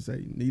mom used to say.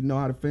 You need to know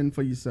how to fend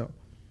for yourself.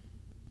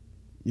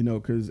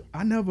 Because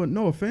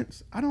no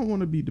offense, I don't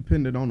want to be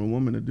dependent on a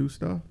woman to do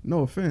stuff.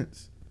 No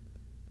offense.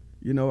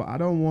 I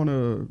don't want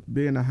to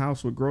be in a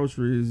house with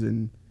groceries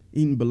and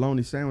eating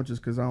bologna sandwiches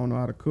because I don't know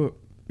how to cook,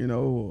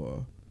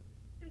 or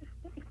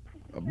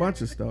a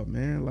bunch of stuff,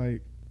 man.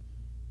 Like,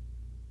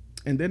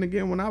 and then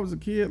again, when I was a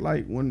kid,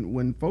 like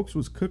when folks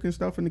was cooking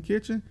stuff in the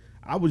kitchen,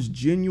 I was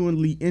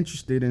genuinely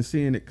interested in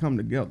seeing it come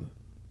together.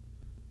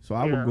 So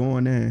I would go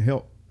in there and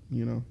help,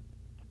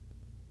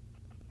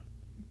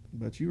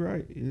 But you're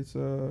right. It's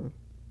a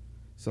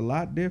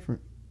lot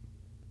different.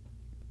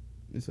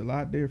 It's a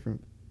lot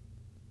different.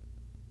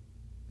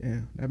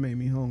 Yeah, that made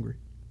me hungry.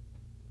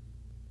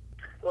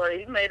 Well,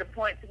 you made a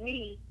point to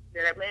me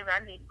that maybe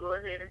I need to go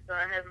ahead and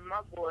start having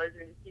my boys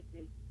in the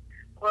kitchen.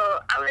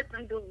 Well, I let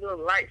them do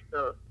little light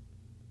stuff,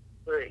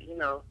 but I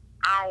don't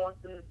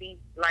want them to be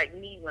like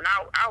me. When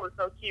I was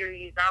so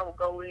curious, I would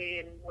go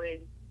in when,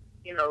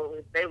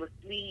 if they was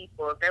asleep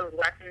or if they was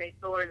watching their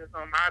stories or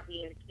something, I'd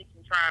be in the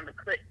kitchen trying to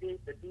cut this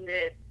or do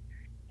that,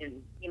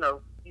 and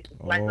used to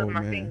slice up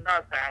my fingers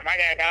all the time. I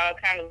got all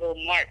kind of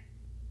little marks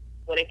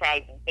Well, they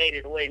probably can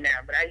faded away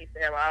now, but I used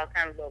to have all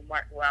kinds of little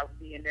marks where I would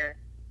be in there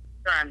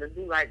trying to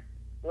do like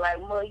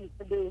Mud used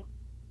to do.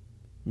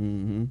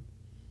 Mm-hmm.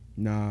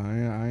 Nah,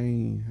 I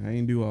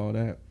ain't do all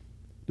that.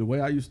 The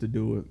way I used to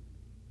do it,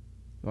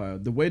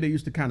 the way they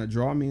used to kind of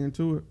draw me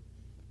into it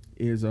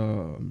is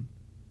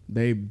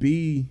they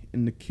be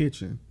in the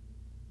kitchen,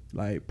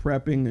 like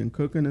prepping and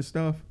cooking and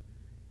stuff,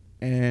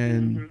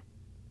 and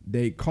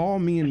they call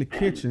me in the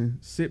kitchen,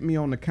 sit me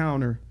on the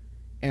counter,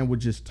 and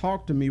would just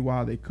talk to me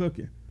while they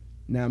cooking.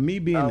 Now, me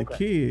being a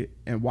kid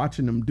and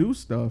watching them do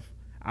stuff,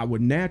 I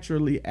would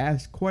naturally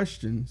ask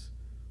questions.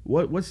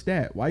 What's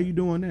that? Why you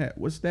doing that?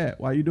 What's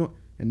that? Why you doing?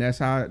 And that's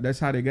how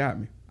they got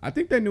me. I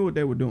think they knew what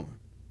they were doing.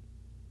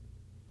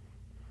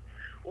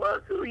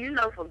 Well, too,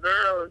 for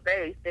girls,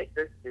 they expect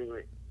us to do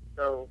it.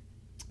 So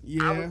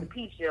yeah. I was the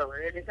pea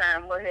sheller. Every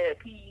time I had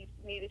peas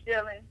needed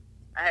shelling,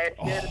 I had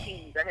to shell the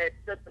peas. I had to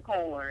cut the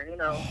corn.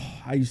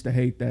 I used to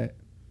hate that.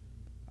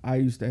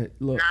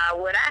 Look. Nah,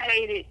 what I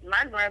hated,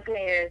 my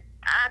grandparents.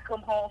 I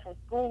come home from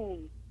school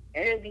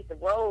and there'd be some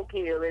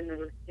roadkill in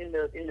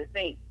the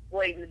sink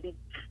waiting to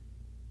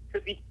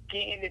be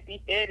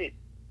beheaded.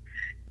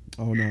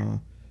 Oh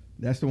no,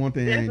 that's the one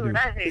thing I ain't do.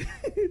 I hate.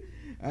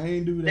 I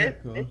ain't do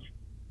that.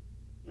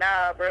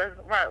 Nah, bro.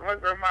 My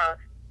grandma.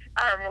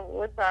 I remember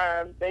one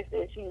time they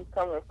said she was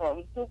coming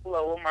from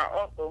Tupelo with my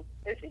uncle,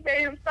 and she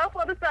made him stop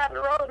on the side of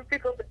the road to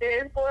pick up a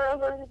dead squirrel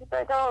so he could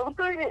take home and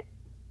cook it.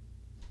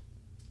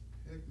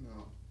 Heck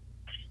no.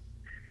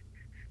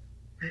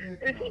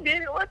 And she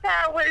did it one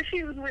time when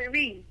she was with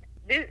me.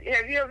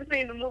 Have you ever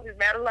seen the movie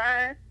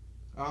Madeline?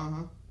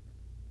 Uh-huh.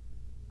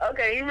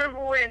 Okay, you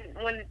remember when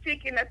the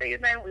chicken, I think his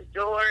name was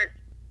George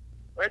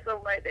or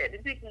something like that, the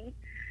chicken,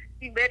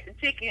 she met the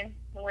chicken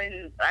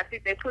when I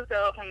think they put her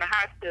up from the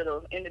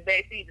hospital in the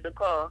back seat of the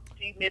car.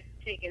 She met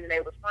the chicken and they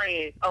was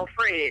friends. Oh,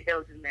 Fred, that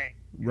was his name.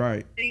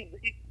 Right. She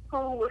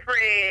cool with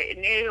Fred,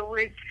 and then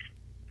when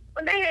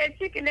they had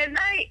chicken that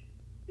night,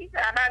 she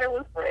found out it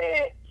was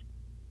Fred.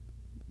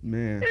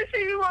 Man. She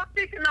didn't want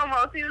chicken no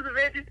more. She was a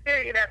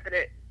vegetarian after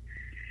that.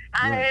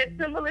 I had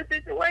similar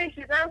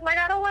situations. I was like,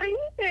 I don't want to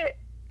eat that.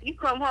 You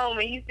come home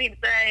and you see the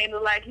thing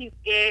look like he's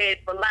scared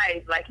for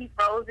life, like he's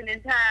frozen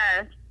in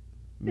time.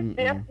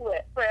 That's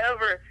what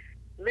forever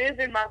lives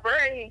in my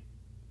brain.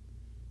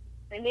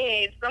 And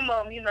then some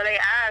of them, their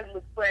eyes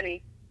look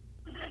funny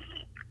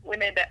when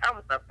they die. I'm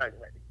gonna stop talking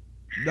about it.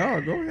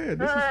 No, go ahead.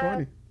 This is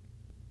funny.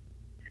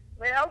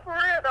 Man, for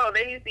real though,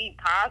 they used to eat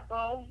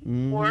possum,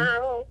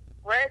 squirrel,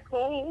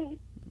 raccoon,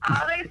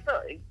 all they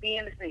stuff be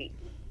in the sink.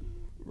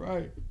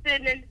 Right.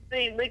 Sitting in the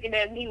sink looking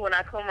at me when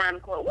I come around the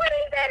corner. What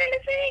is that in the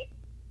sink?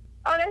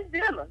 Oh, that's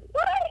dinner.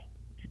 What?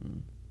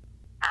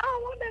 I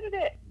don't want none of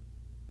that.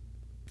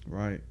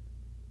 Right.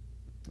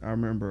 I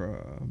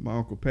remember my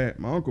Uncle Pat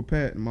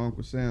and my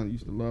Uncle Sam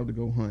used to love to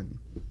go hunting.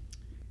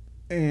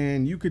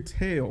 And you could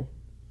tell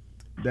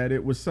that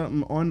it was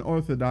something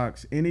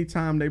unorthodox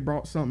anytime they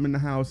brought something in the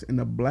house in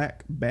a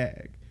black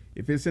bag.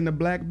 If it's in a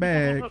black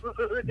bag,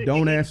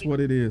 don't ask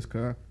what it is,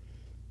 cuz.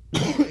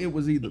 It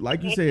was either,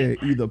 like you said,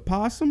 either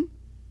possum,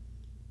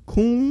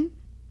 coon,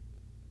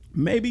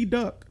 maybe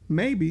duck,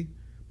 maybe,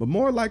 but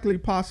more likely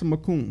possum or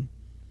coon.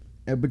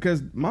 And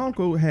because my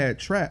uncle had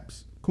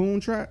traps,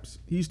 coon traps,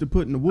 he used to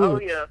put in the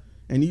woods. Oh, yeah.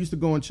 And he used to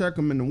go and check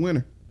them in the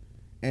winter.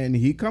 And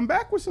he'd come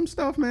back with some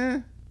stuff,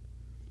 man.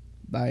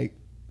 Like,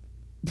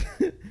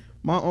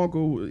 my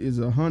uncle is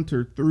a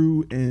hunter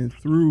through and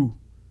through.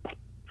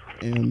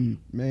 And,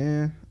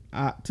 man,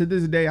 to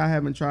this day, I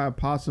haven't tried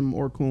possum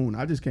or coon.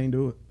 I just can't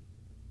do it.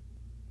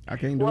 I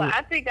can't do it. Well,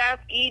 I think I've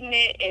eaten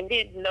it and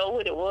didn't know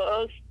what it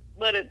was.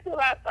 But until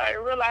I started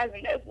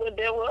realizing that's what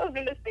there was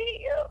in the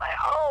sea, I was like,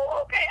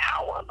 oh, okay, I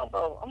don't want no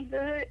more. I'm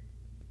good.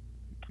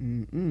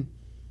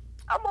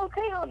 I'm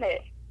okay on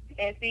that.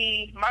 And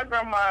see, my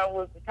grandma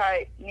was the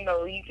type,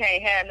 you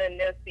can't have nothing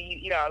else till you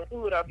eat all the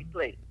food off your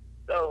plate.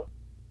 So,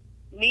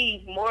 my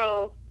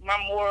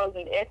morals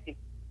and ethics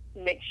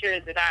make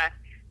sure that I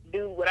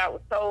do what I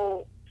was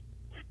told.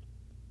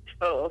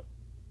 So,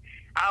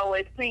 I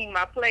always clean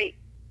my plate.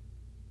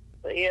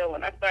 So, yeah,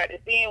 when I started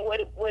seeing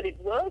what it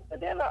was for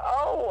dinner,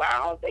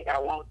 I don't think I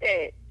want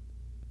that.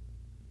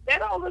 That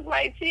don't look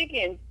like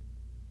chicken.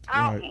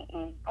 I'm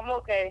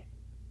okay.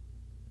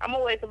 I'm going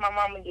to wait till my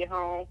mama get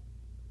home.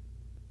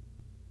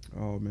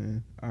 Oh,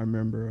 man. I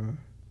remember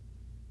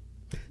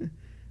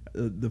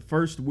the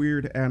first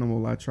weird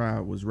animal I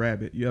tried was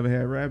rabbit. You ever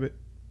had rabbit?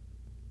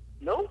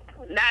 Nope.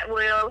 Not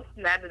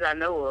that I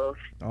know of.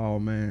 Oh,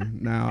 man.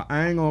 Now,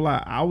 I ain't gonna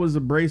lie. I was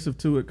abrasive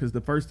to it because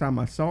the first time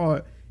I saw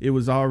it, it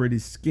was already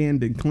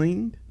skinned and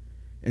cleaned.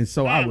 And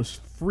so I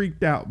was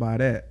freaked out by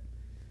that.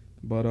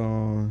 But I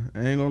ain't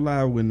gonna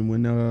lie, when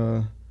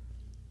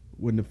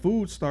the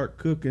food start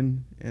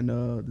cooking and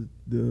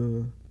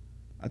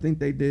I think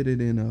they did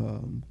it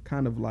in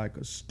kind of like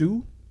a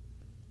stew.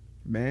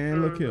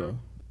 Man, look here.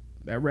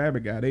 That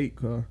rabbit got ate,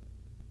 cuz.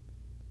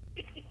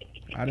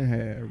 I done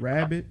had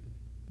rabbit,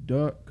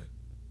 duck,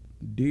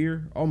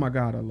 deer. Oh my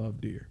God, I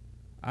love deer.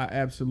 I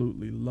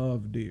absolutely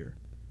love deer.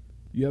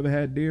 You ever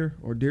had deer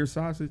or deer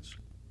sausage?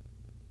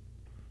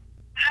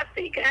 I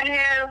think I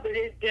have, but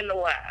it's been a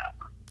while.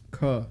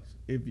 Cause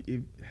if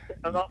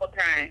A long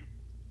time.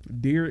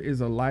 deer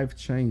is a life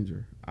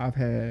changer. I've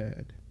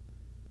had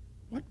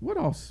what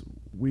else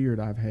weird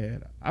I've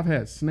had? I've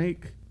had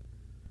snake.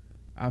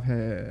 I've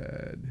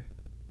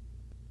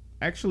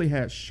actually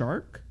had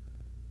shark,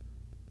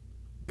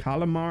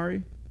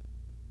 calamari.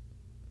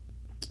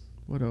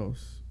 What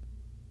else?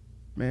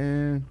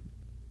 Man,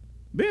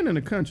 being in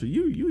the country,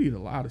 you eat a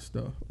lot of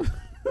stuff.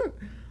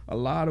 A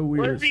lot of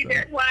weird stuff.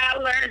 That's why I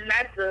learned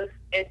not to.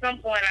 At some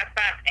point, I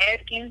stopped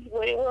asking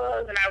what it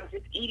was, and I would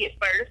just eat it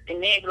first,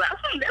 and then be like,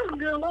 that was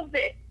good a little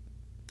bit.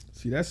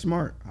 See, that's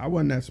smart. I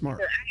wasn't that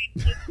smart.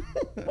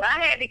 Well,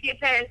 I had to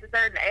get past a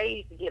certain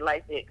age to get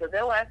like that, because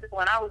that was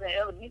when I was in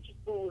elementary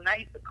school, and I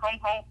used to come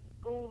home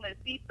from school and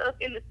see stuff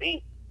in the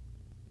sink.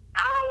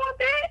 I don't want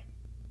that.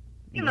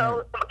 You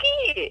know, I'm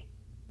a kid.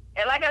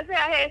 And like I said,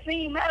 I had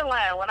seen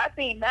Madeline. When I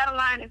seen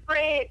Madeline and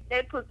Fred,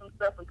 they put some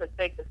stuff in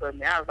perspective for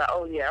me. I was like,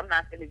 oh, yeah, I'm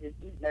not going to just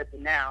eat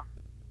nothing now.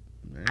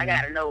 Man. I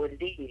got to know what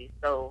it is.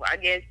 So I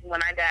guess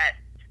when I got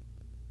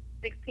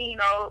 16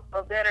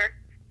 or better,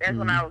 that's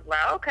when I was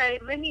like, okay,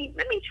 let me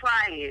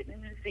try it.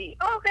 Let me see.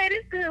 Oh, okay,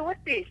 this good. What's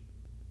this?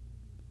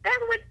 That's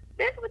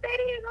what that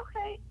is?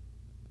 Okay.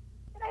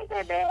 It ain't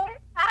that bad.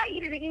 I'll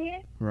eat it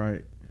again.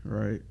 Right.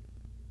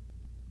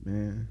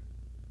 Man.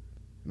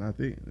 And I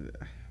think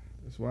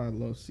that's why I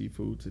love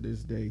seafood to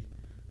this day.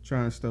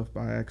 Trying stuff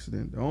by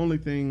accident. The only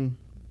thing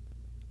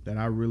that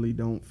I really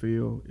don't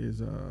feel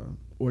is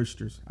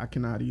oysters. I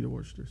cannot eat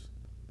oysters.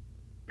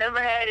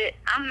 Never had it.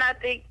 I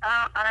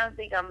don't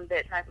think I'm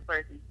that type of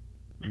person.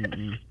 I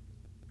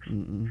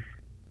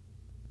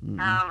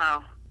don't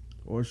know.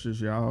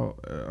 Oysters, y'all.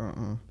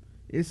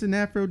 It's an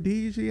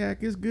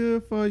aphrodisiac. It's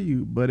good for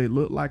you, but it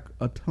looked like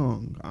a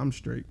tongue. I'm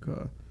straight,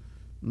 cuz.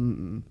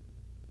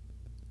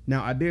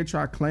 Now I did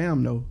try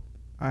clam though.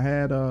 I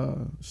had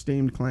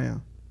steamed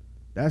clam.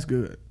 That's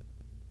good.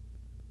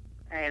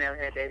 I ain't never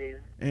had that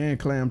either. And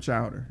clam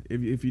chowder.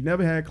 If you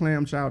never had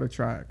clam chowder,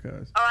 try it,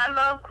 cuz. Oh, I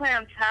love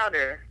clam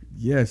chowder.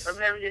 Yes. I've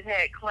never just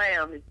had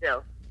clam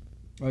itself.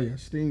 Oh yeah,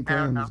 steamed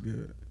clam is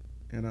good.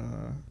 And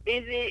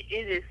is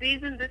it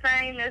seasoned the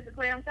same as the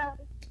clam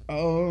chowder?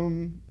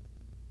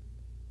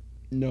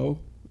 No,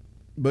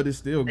 but it's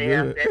still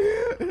good.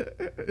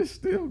 It's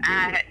still good.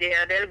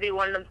 Yeah, that'll be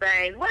one of them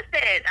things. What's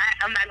that?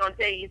 I'm not gonna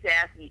tell you to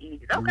ask me to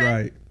eat it.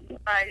 Okay.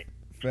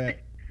 Right.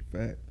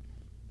 Fact.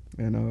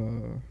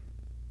 And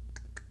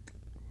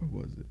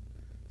what was it?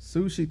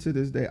 Sushi to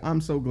this day.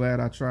 I'm so glad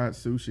I tried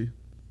sushi.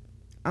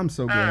 I'm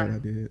so glad I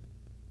did.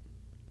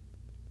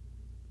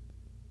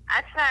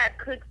 I tried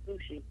cooked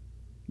sushi.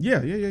 Yeah.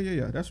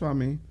 That's what I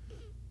mean.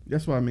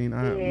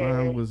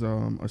 Mine was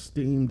a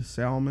steamed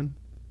salmon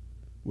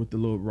with the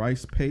little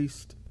rice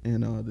paste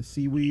and the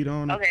seaweed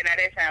on it. Okay, now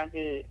that sounds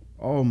good.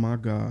 Oh my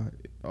god.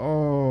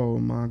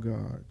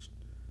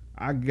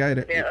 I got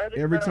it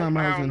every time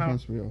I was in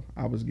Huntsville.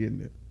 I was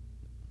getting it.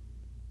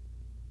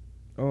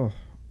 Oh,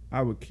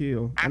 I would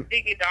kill. I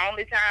figured the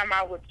only time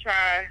I would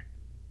try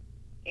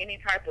any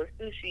type of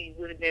sushi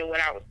would have been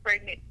when I was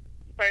pregnant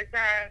the first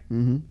time.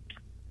 Mm-hmm.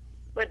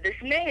 But the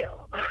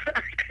smell,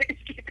 I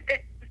couldn't get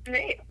that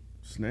smell.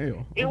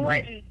 Snail. It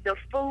wasn't the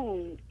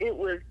food; it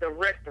was the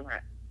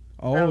restaurant.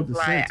 Oh, so the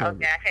like, scent of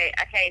it.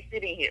 I can't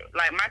sit in here.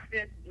 Like my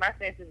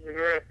senses are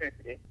real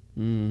sensitive.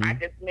 Mm-hmm. I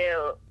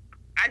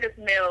just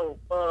smell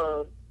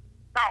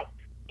salt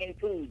in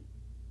food.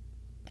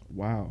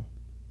 Wow.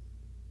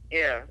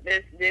 Yeah,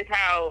 this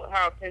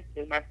how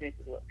sensitive my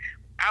senses were.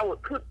 I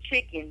would cook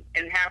chicken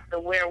and have to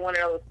wear one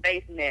of those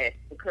face masks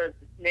because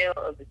the smell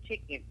of the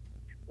chicken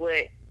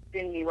would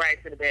send me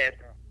right to the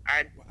bathroom.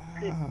 I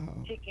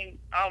cooked chicken.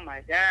 Oh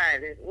my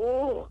God!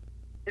 Ooh.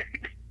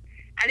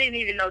 I didn't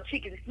even know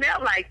chicken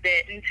smelled like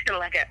that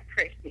until I got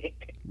pregnant.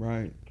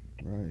 Right.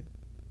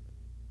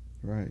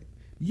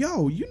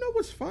 Yo, you know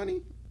what's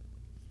funny?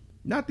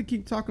 Not to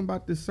keep talking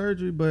about this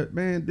surgery, but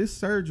man, this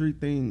surgery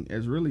thing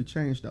has really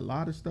changed a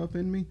lot of stuff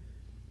in me.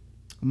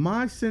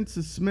 My sense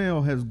of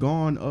smell has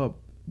gone up,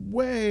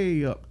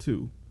 way up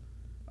too.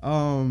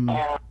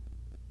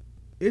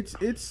 It's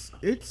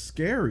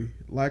scary.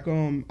 Like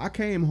I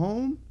came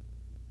home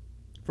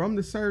from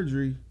the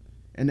surgery,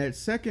 and that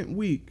second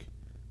week,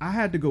 I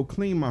had to go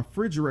clean my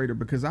refrigerator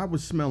because I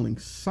was smelling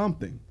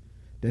something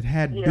that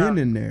had been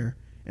in there,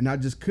 and I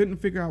just couldn't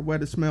figure out where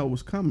the smell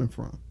was coming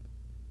from.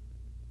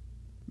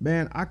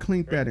 Man, I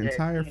cleaned that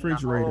entire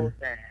refrigerator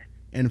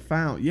and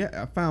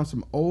I found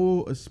some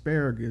old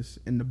asparagus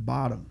in the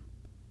bottom.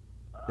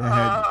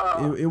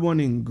 That it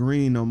wasn't even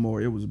green no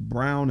more. It was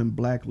brown and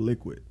black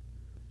liquid.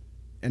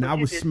 And I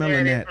was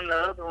smelling that. From the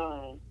other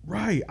room.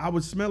 Right. I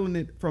was smelling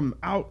it from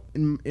out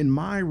in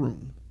my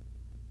room.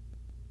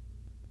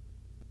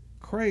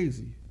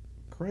 Crazy.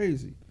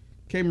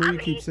 K. Marie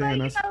keeps saying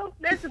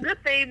that's a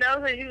good thing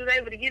though, that you was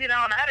able to get it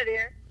on out of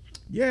there.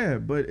 Yeah,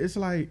 but it's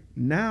like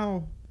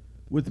now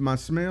with my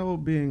smell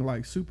being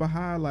like super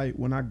high, like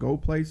when I go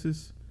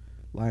places,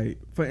 like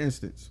for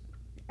instance,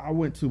 I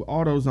went to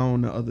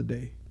AutoZone the other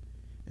day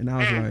and I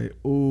was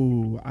like,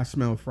 ooh, I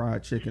smell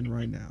fried chicken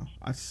right now.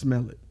 I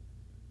smell it.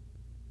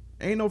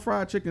 Ain't no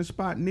fried chicken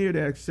spot near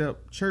there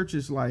except church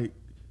is like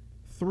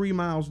 3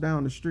 miles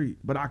down the street,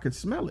 but I could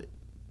smell it.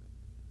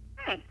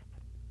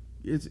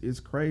 It's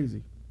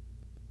crazy.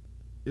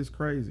 It's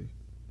crazy.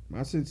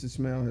 My sense of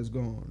smell has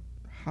gone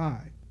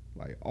high,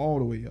 like all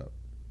the way up.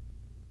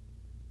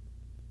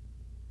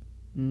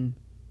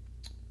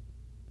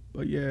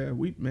 But yeah,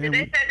 Did they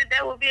say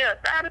that would be a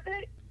side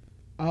effect?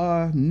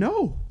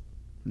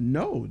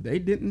 No, they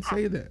didn't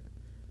say that.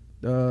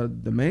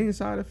 The main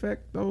side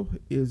effect though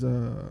is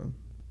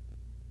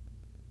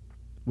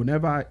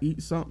whenever I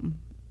eat something,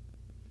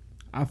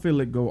 I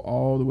feel it go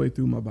all the way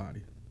through my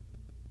body.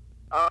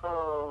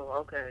 Oh,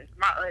 okay.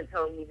 My aunt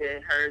told me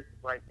that hers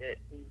is like that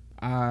too.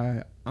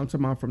 I'm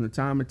talking about from the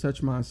time it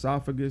touched my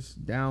esophagus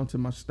down to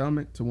my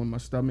stomach to when my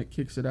stomach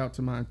kicks it out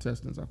to my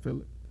intestines. I feel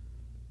it.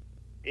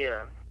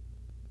 Yeah,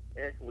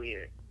 that's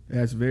weird.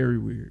 That's very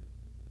weird.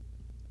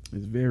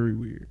 It's very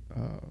weird.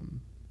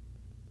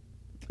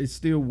 It's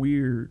still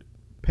weird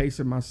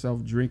pacing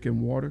myself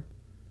drinking water,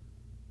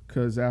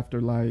 because after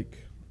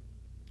like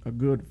a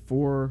good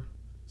 4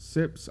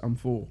 sips, I'm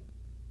full.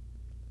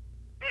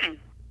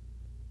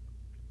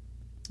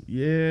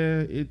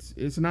 Yeah,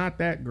 it's not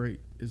that great.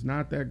 It's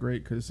not that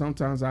great because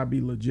sometimes I'll be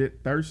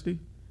legit thirsty,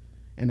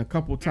 and a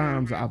couple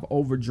times I've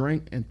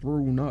overdrank and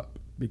thrown up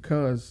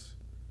because,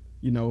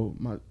 you know,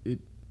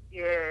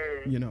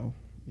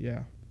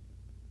 Yeah.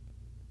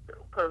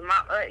 Because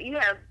my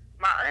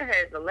aunt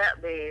has the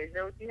lap band. Is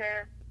that what you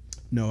have?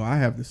 No, I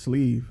have the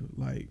sleeve,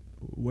 like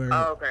where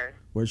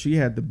where she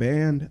had the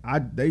band.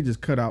 They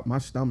just cut out my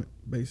stomach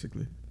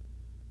basically.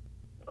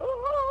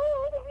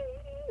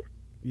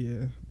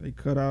 Yeah, they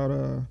cut out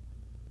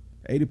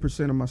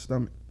 80% of my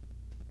stomach.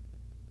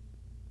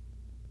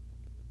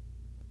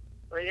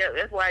 Well, yeah,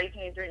 that's why you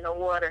can't drink no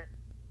water.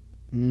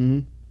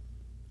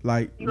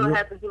 Like you're gonna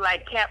have to do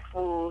like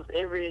capfuls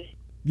every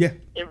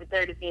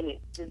 30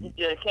 minutes. Just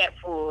do a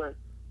capful.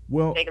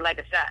 Well, take it like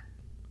a shot.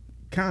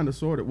 Kind of,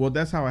 sort of. Well,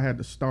 that's how I had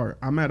to start.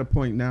 I'm at a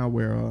point now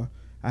where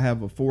I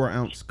have a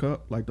 4-ounce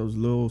cup, like those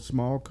little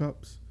small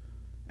cups,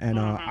 and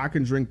I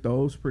can drink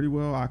those pretty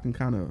well. I can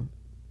kind of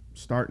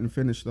start and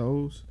finish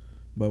those,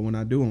 but when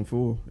I do them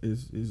full,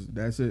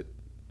 that's it.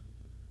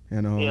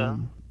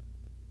 And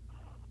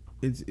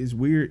it's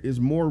weird. It's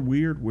more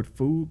weird with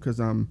food because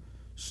I'm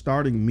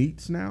starting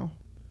meats now,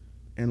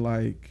 and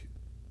like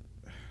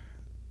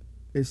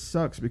it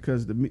sucks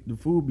because the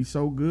food be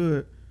so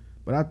good,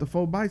 but after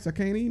 4 bites I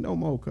can't eat no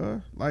more.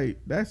 Cause like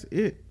that's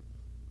it.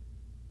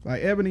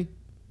 Like Ebony,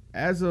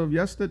 as of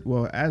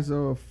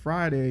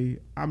Friday,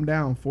 I'm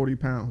down 40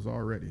 pounds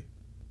already.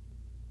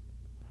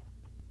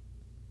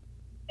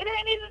 It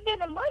ain't even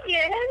been a month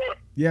yet, has it?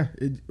 Yeah,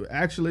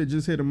 it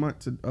just hit a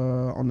month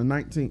on the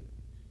 19th,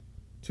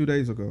 2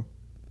 days ago,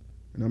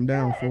 and I'm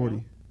down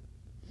 40.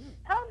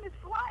 Time is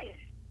flying.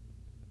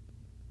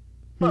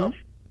 Well,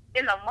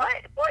 in a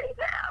month, 40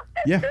 pounds.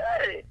 That's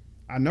good.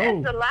 I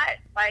know. That's a lot,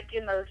 like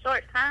in a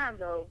short time,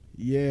 though.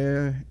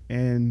 Yeah,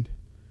 and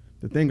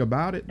the thing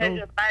about it, though. Has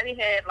your body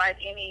had like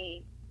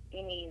any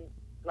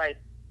like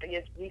I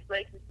guess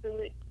reflexes to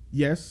it?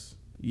 Yes.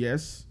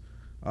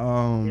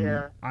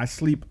 I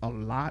sleep a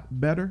lot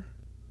better.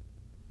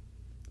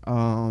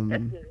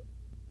 That's good.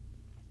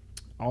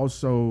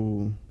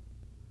 Also,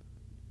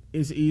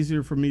 it's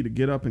easier for me to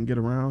get up and get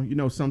around. You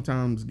know,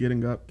 sometimes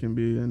getting up can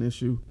be an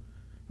issue.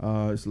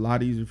 It's a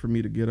lot easier for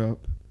me to get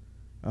up.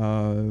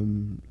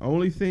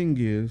 Only thing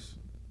is,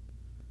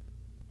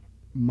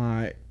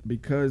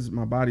 because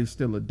my body's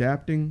still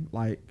adapting.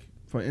 Like,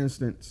 for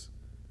instance,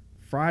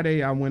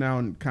 Friday I went out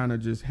and kind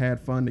of just had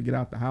fun to get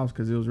out the house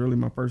because it was really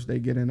my first day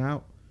getting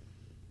out.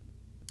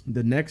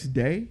 The next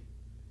day,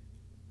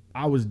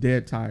 I was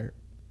dead tired,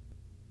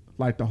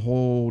 like the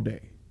whole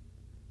day.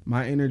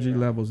 My energy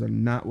levels are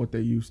not what they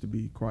used to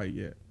be quite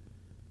yet.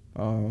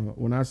 Even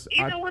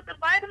with the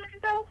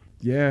vitamins, though?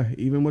 Yeah,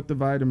 even with the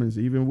vitamins,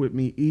 even with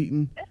me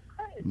eating,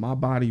 my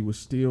body was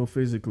still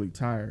physically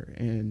tired.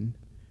 And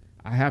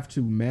I have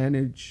to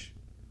manage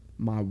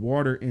my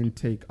water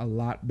intake a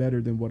lot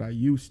better than what I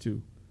used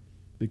to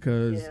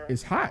because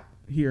it's hot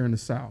here in the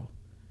South.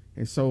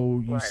 And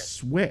so you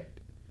sweat.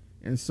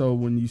 And so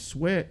when you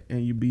sweat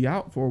and you be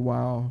out for a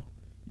while,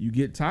 you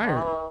get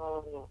tired.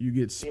 You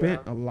get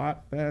spent a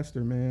lot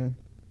faster, man.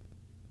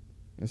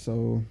 And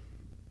so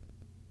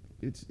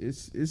it's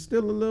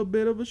still a little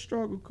bit of a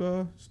struggle,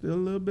 cuz. Still a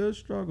little bit of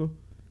struggle.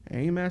 I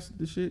ain't mastered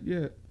the shit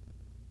yet.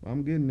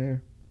 I'm getting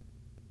there.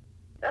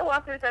 That's why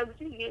I feel like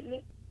you getting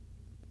it.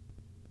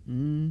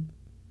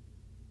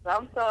 So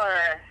I'm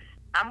sorry.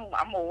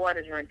 I'm a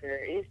water drinker.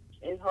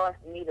 It's hard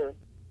for me to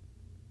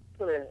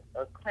put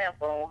a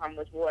clamp on how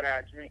much water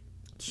I drink.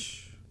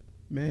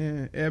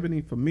 Man,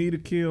 Ebony, for me to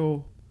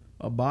kill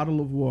a bottle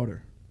of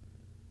water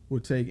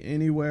would take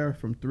anywhere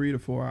from 3 to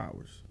 4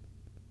 hours.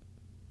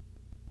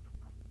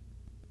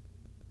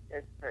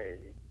 That's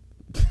crazy.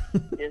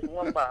 Just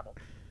one bottle.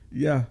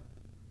 Yeah.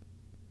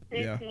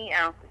 16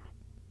 ounces.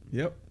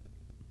 Yep.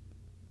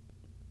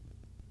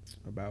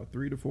 About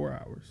 3 to 4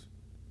 hours.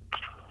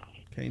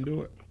 Can't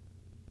do it.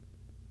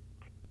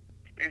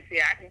 And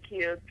see, I can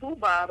kill 2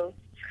 bottles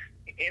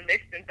in less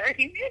than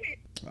 30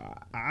 minutes.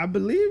 I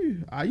believe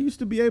you. I used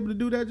to be able to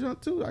do that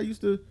junk too. I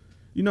used to,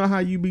 you know how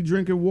you be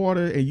drinking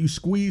water and you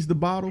squeeze the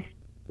bottle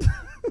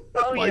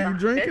Oh, while yeah. you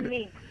drinking That's it?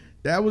 me.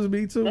 That was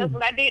me too. That's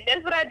what I did.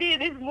 That's what I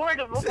did this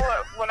morning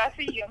before. When I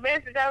see your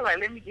message, I was like,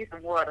 let me get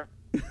some water.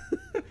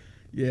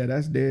 Yeah,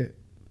 that's dead.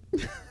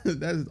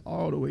 That's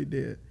all the way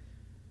dead.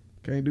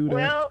 Can't do that.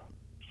 Well,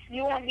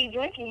 you won't be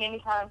drinking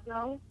anytime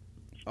soon.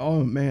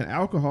 Oh man,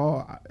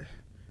 alcohol.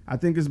 I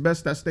think it's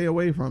best I stay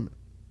away from it.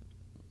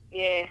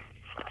 Yeah.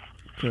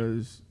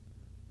 Cause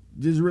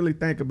just really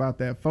think about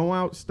that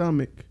 4-ounce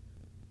stomach,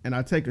 and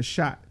I take a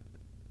shot.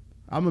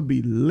 I'm gonna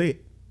be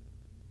lit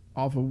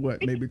off of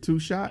what? Maybe 2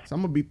 shots.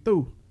 I'm gonna be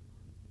through.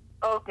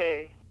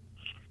 Okay.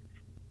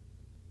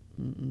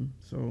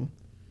 So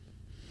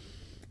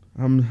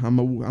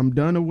I'm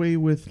done away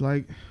with,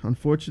 like,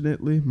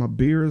 unfortunately my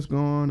beer is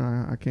gone.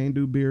 I can't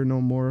do beer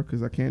no more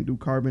because I can't do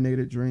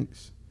carbonated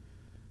drinks.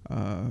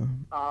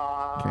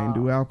 Can't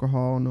do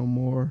alcohol no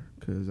more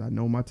because I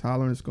know my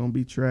tolerance is gonna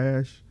be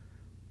trash.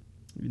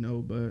 You know,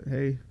 but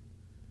hey,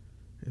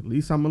 at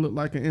least I'm gonna look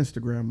like an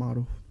Instagram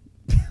model.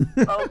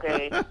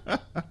 Okay.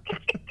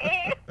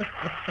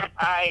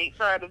 I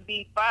try to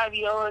be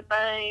 5-year-old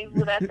things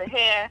without the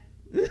hair.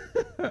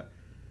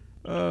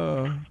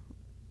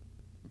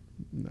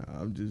 Nah,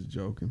 I'm just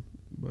joking,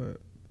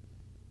 but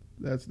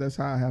that's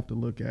how I have to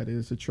look at it.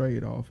 It's a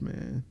trade-off,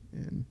 man.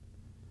 And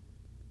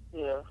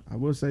Yeah. I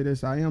will say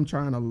this: I am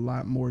trying a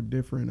lot more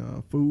different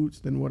foods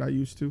than what I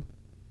used to.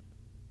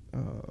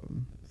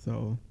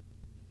 So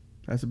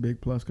that's a big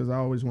plus because I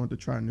always want to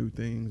try new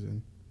things,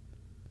 and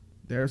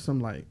there's some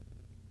like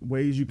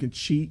ways you can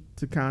cheat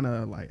to kind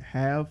of like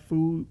have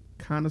food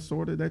kind of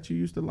sort of that you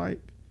used to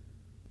like.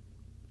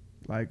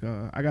 Like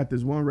I got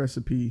this one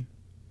recipe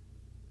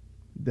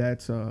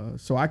that's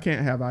so I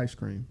can't have ice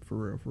cream for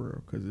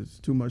real because it's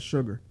too much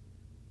sugar.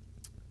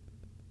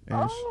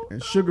 And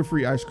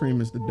sugar-free ice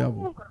cream is the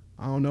devil.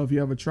 I don't know if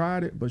you ever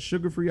tried it, but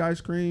sugar-free ice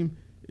cream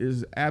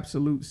is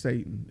absolute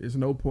Satan. There's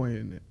no point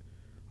in it.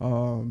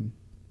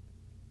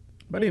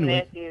 But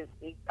anyway,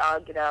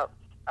 I'll get out.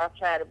 I've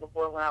tried it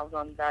before when I was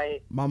on the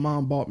diet. my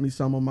mom bought me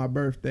some on my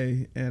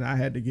birthday, and I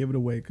had to give it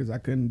away because I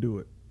couldn't do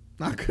it.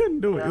 I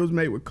couldn't do it. It was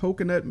made with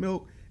coconut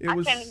milk. It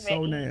was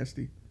so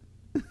nasty.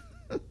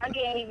 I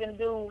can't even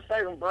do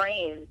certain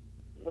brands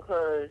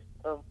because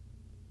of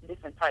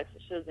different types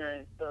of sugar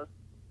and stuff.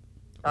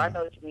 So I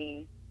know what you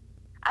mean.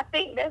 I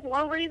think that's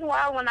one reason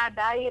why when I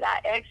diet,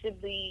 I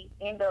actually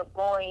end up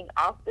going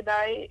off the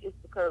diet is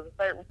because of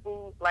certain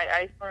foods like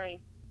ice cream.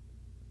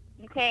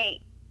 You can't,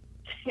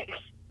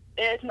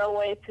 there's no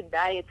way to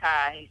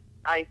dietize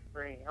ice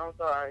cream. I'm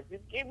sorry.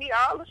 Just give me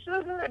all the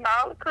sugar and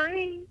all the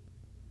cream.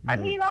 I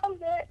need all of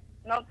that.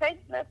 Don't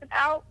take nothing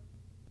out.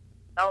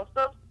 Don't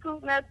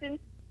substitute nothing.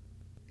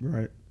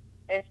 Right.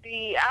 And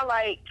see, I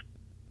like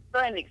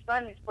Sonic.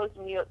 Sonic's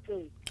pushing me up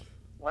too.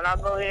 When I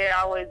go there,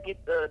 I always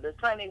get the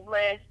Sonic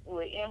Blast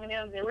with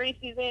M&M's and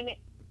Reese's in it.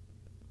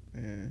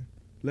 And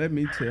let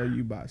me tell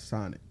you about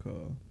Sonic.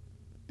 Do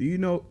you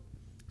know?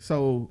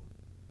 So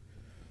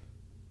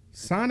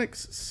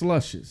Sonic's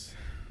slushes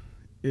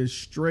is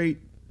straight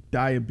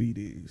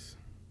diabetes.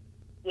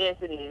 Yes,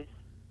 it is.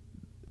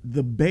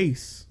 The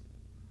base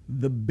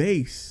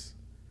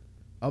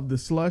of the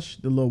slush,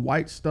 the little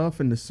white stuff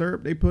and the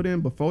syrup they put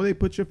in before they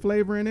put your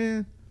flavoring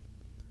in,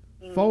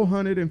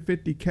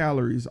 450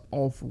 calories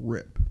off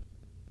rip.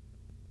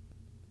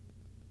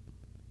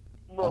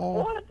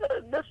 Before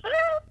the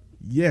syrup?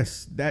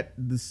 Yes, that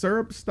the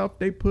syrup stuff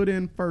they put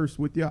in first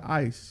with your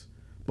ice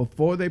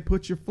before they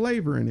put your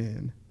flavoring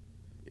in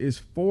is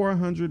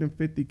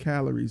 450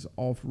 calories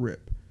off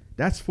rip.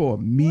 That's for a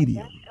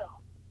medium.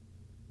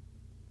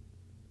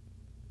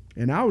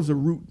 And I was a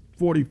Route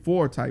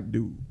 44 type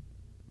dude.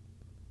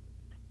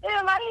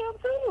 Yeah, I am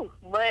too.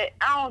 But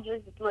I don't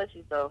drink the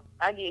slushies though.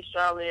 I get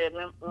strawberry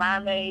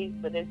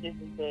limeade, but that's just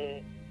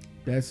as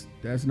bad.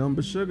 That's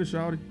number sugar,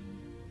 shawty.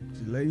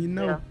 Just letting you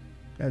know. Yeah.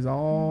 That's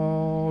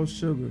all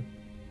sugar.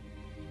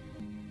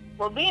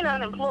 Well, being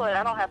unemployed,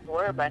 I don't have to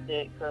worry about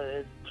that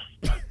because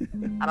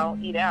I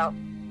don't eat out.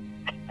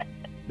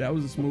 That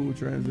was a smooth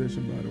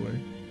transition, by the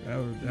way. That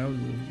was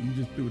you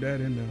just threw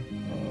that in there.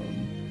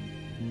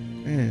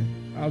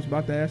 Man, I was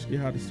about to ask you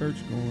how the search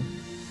going.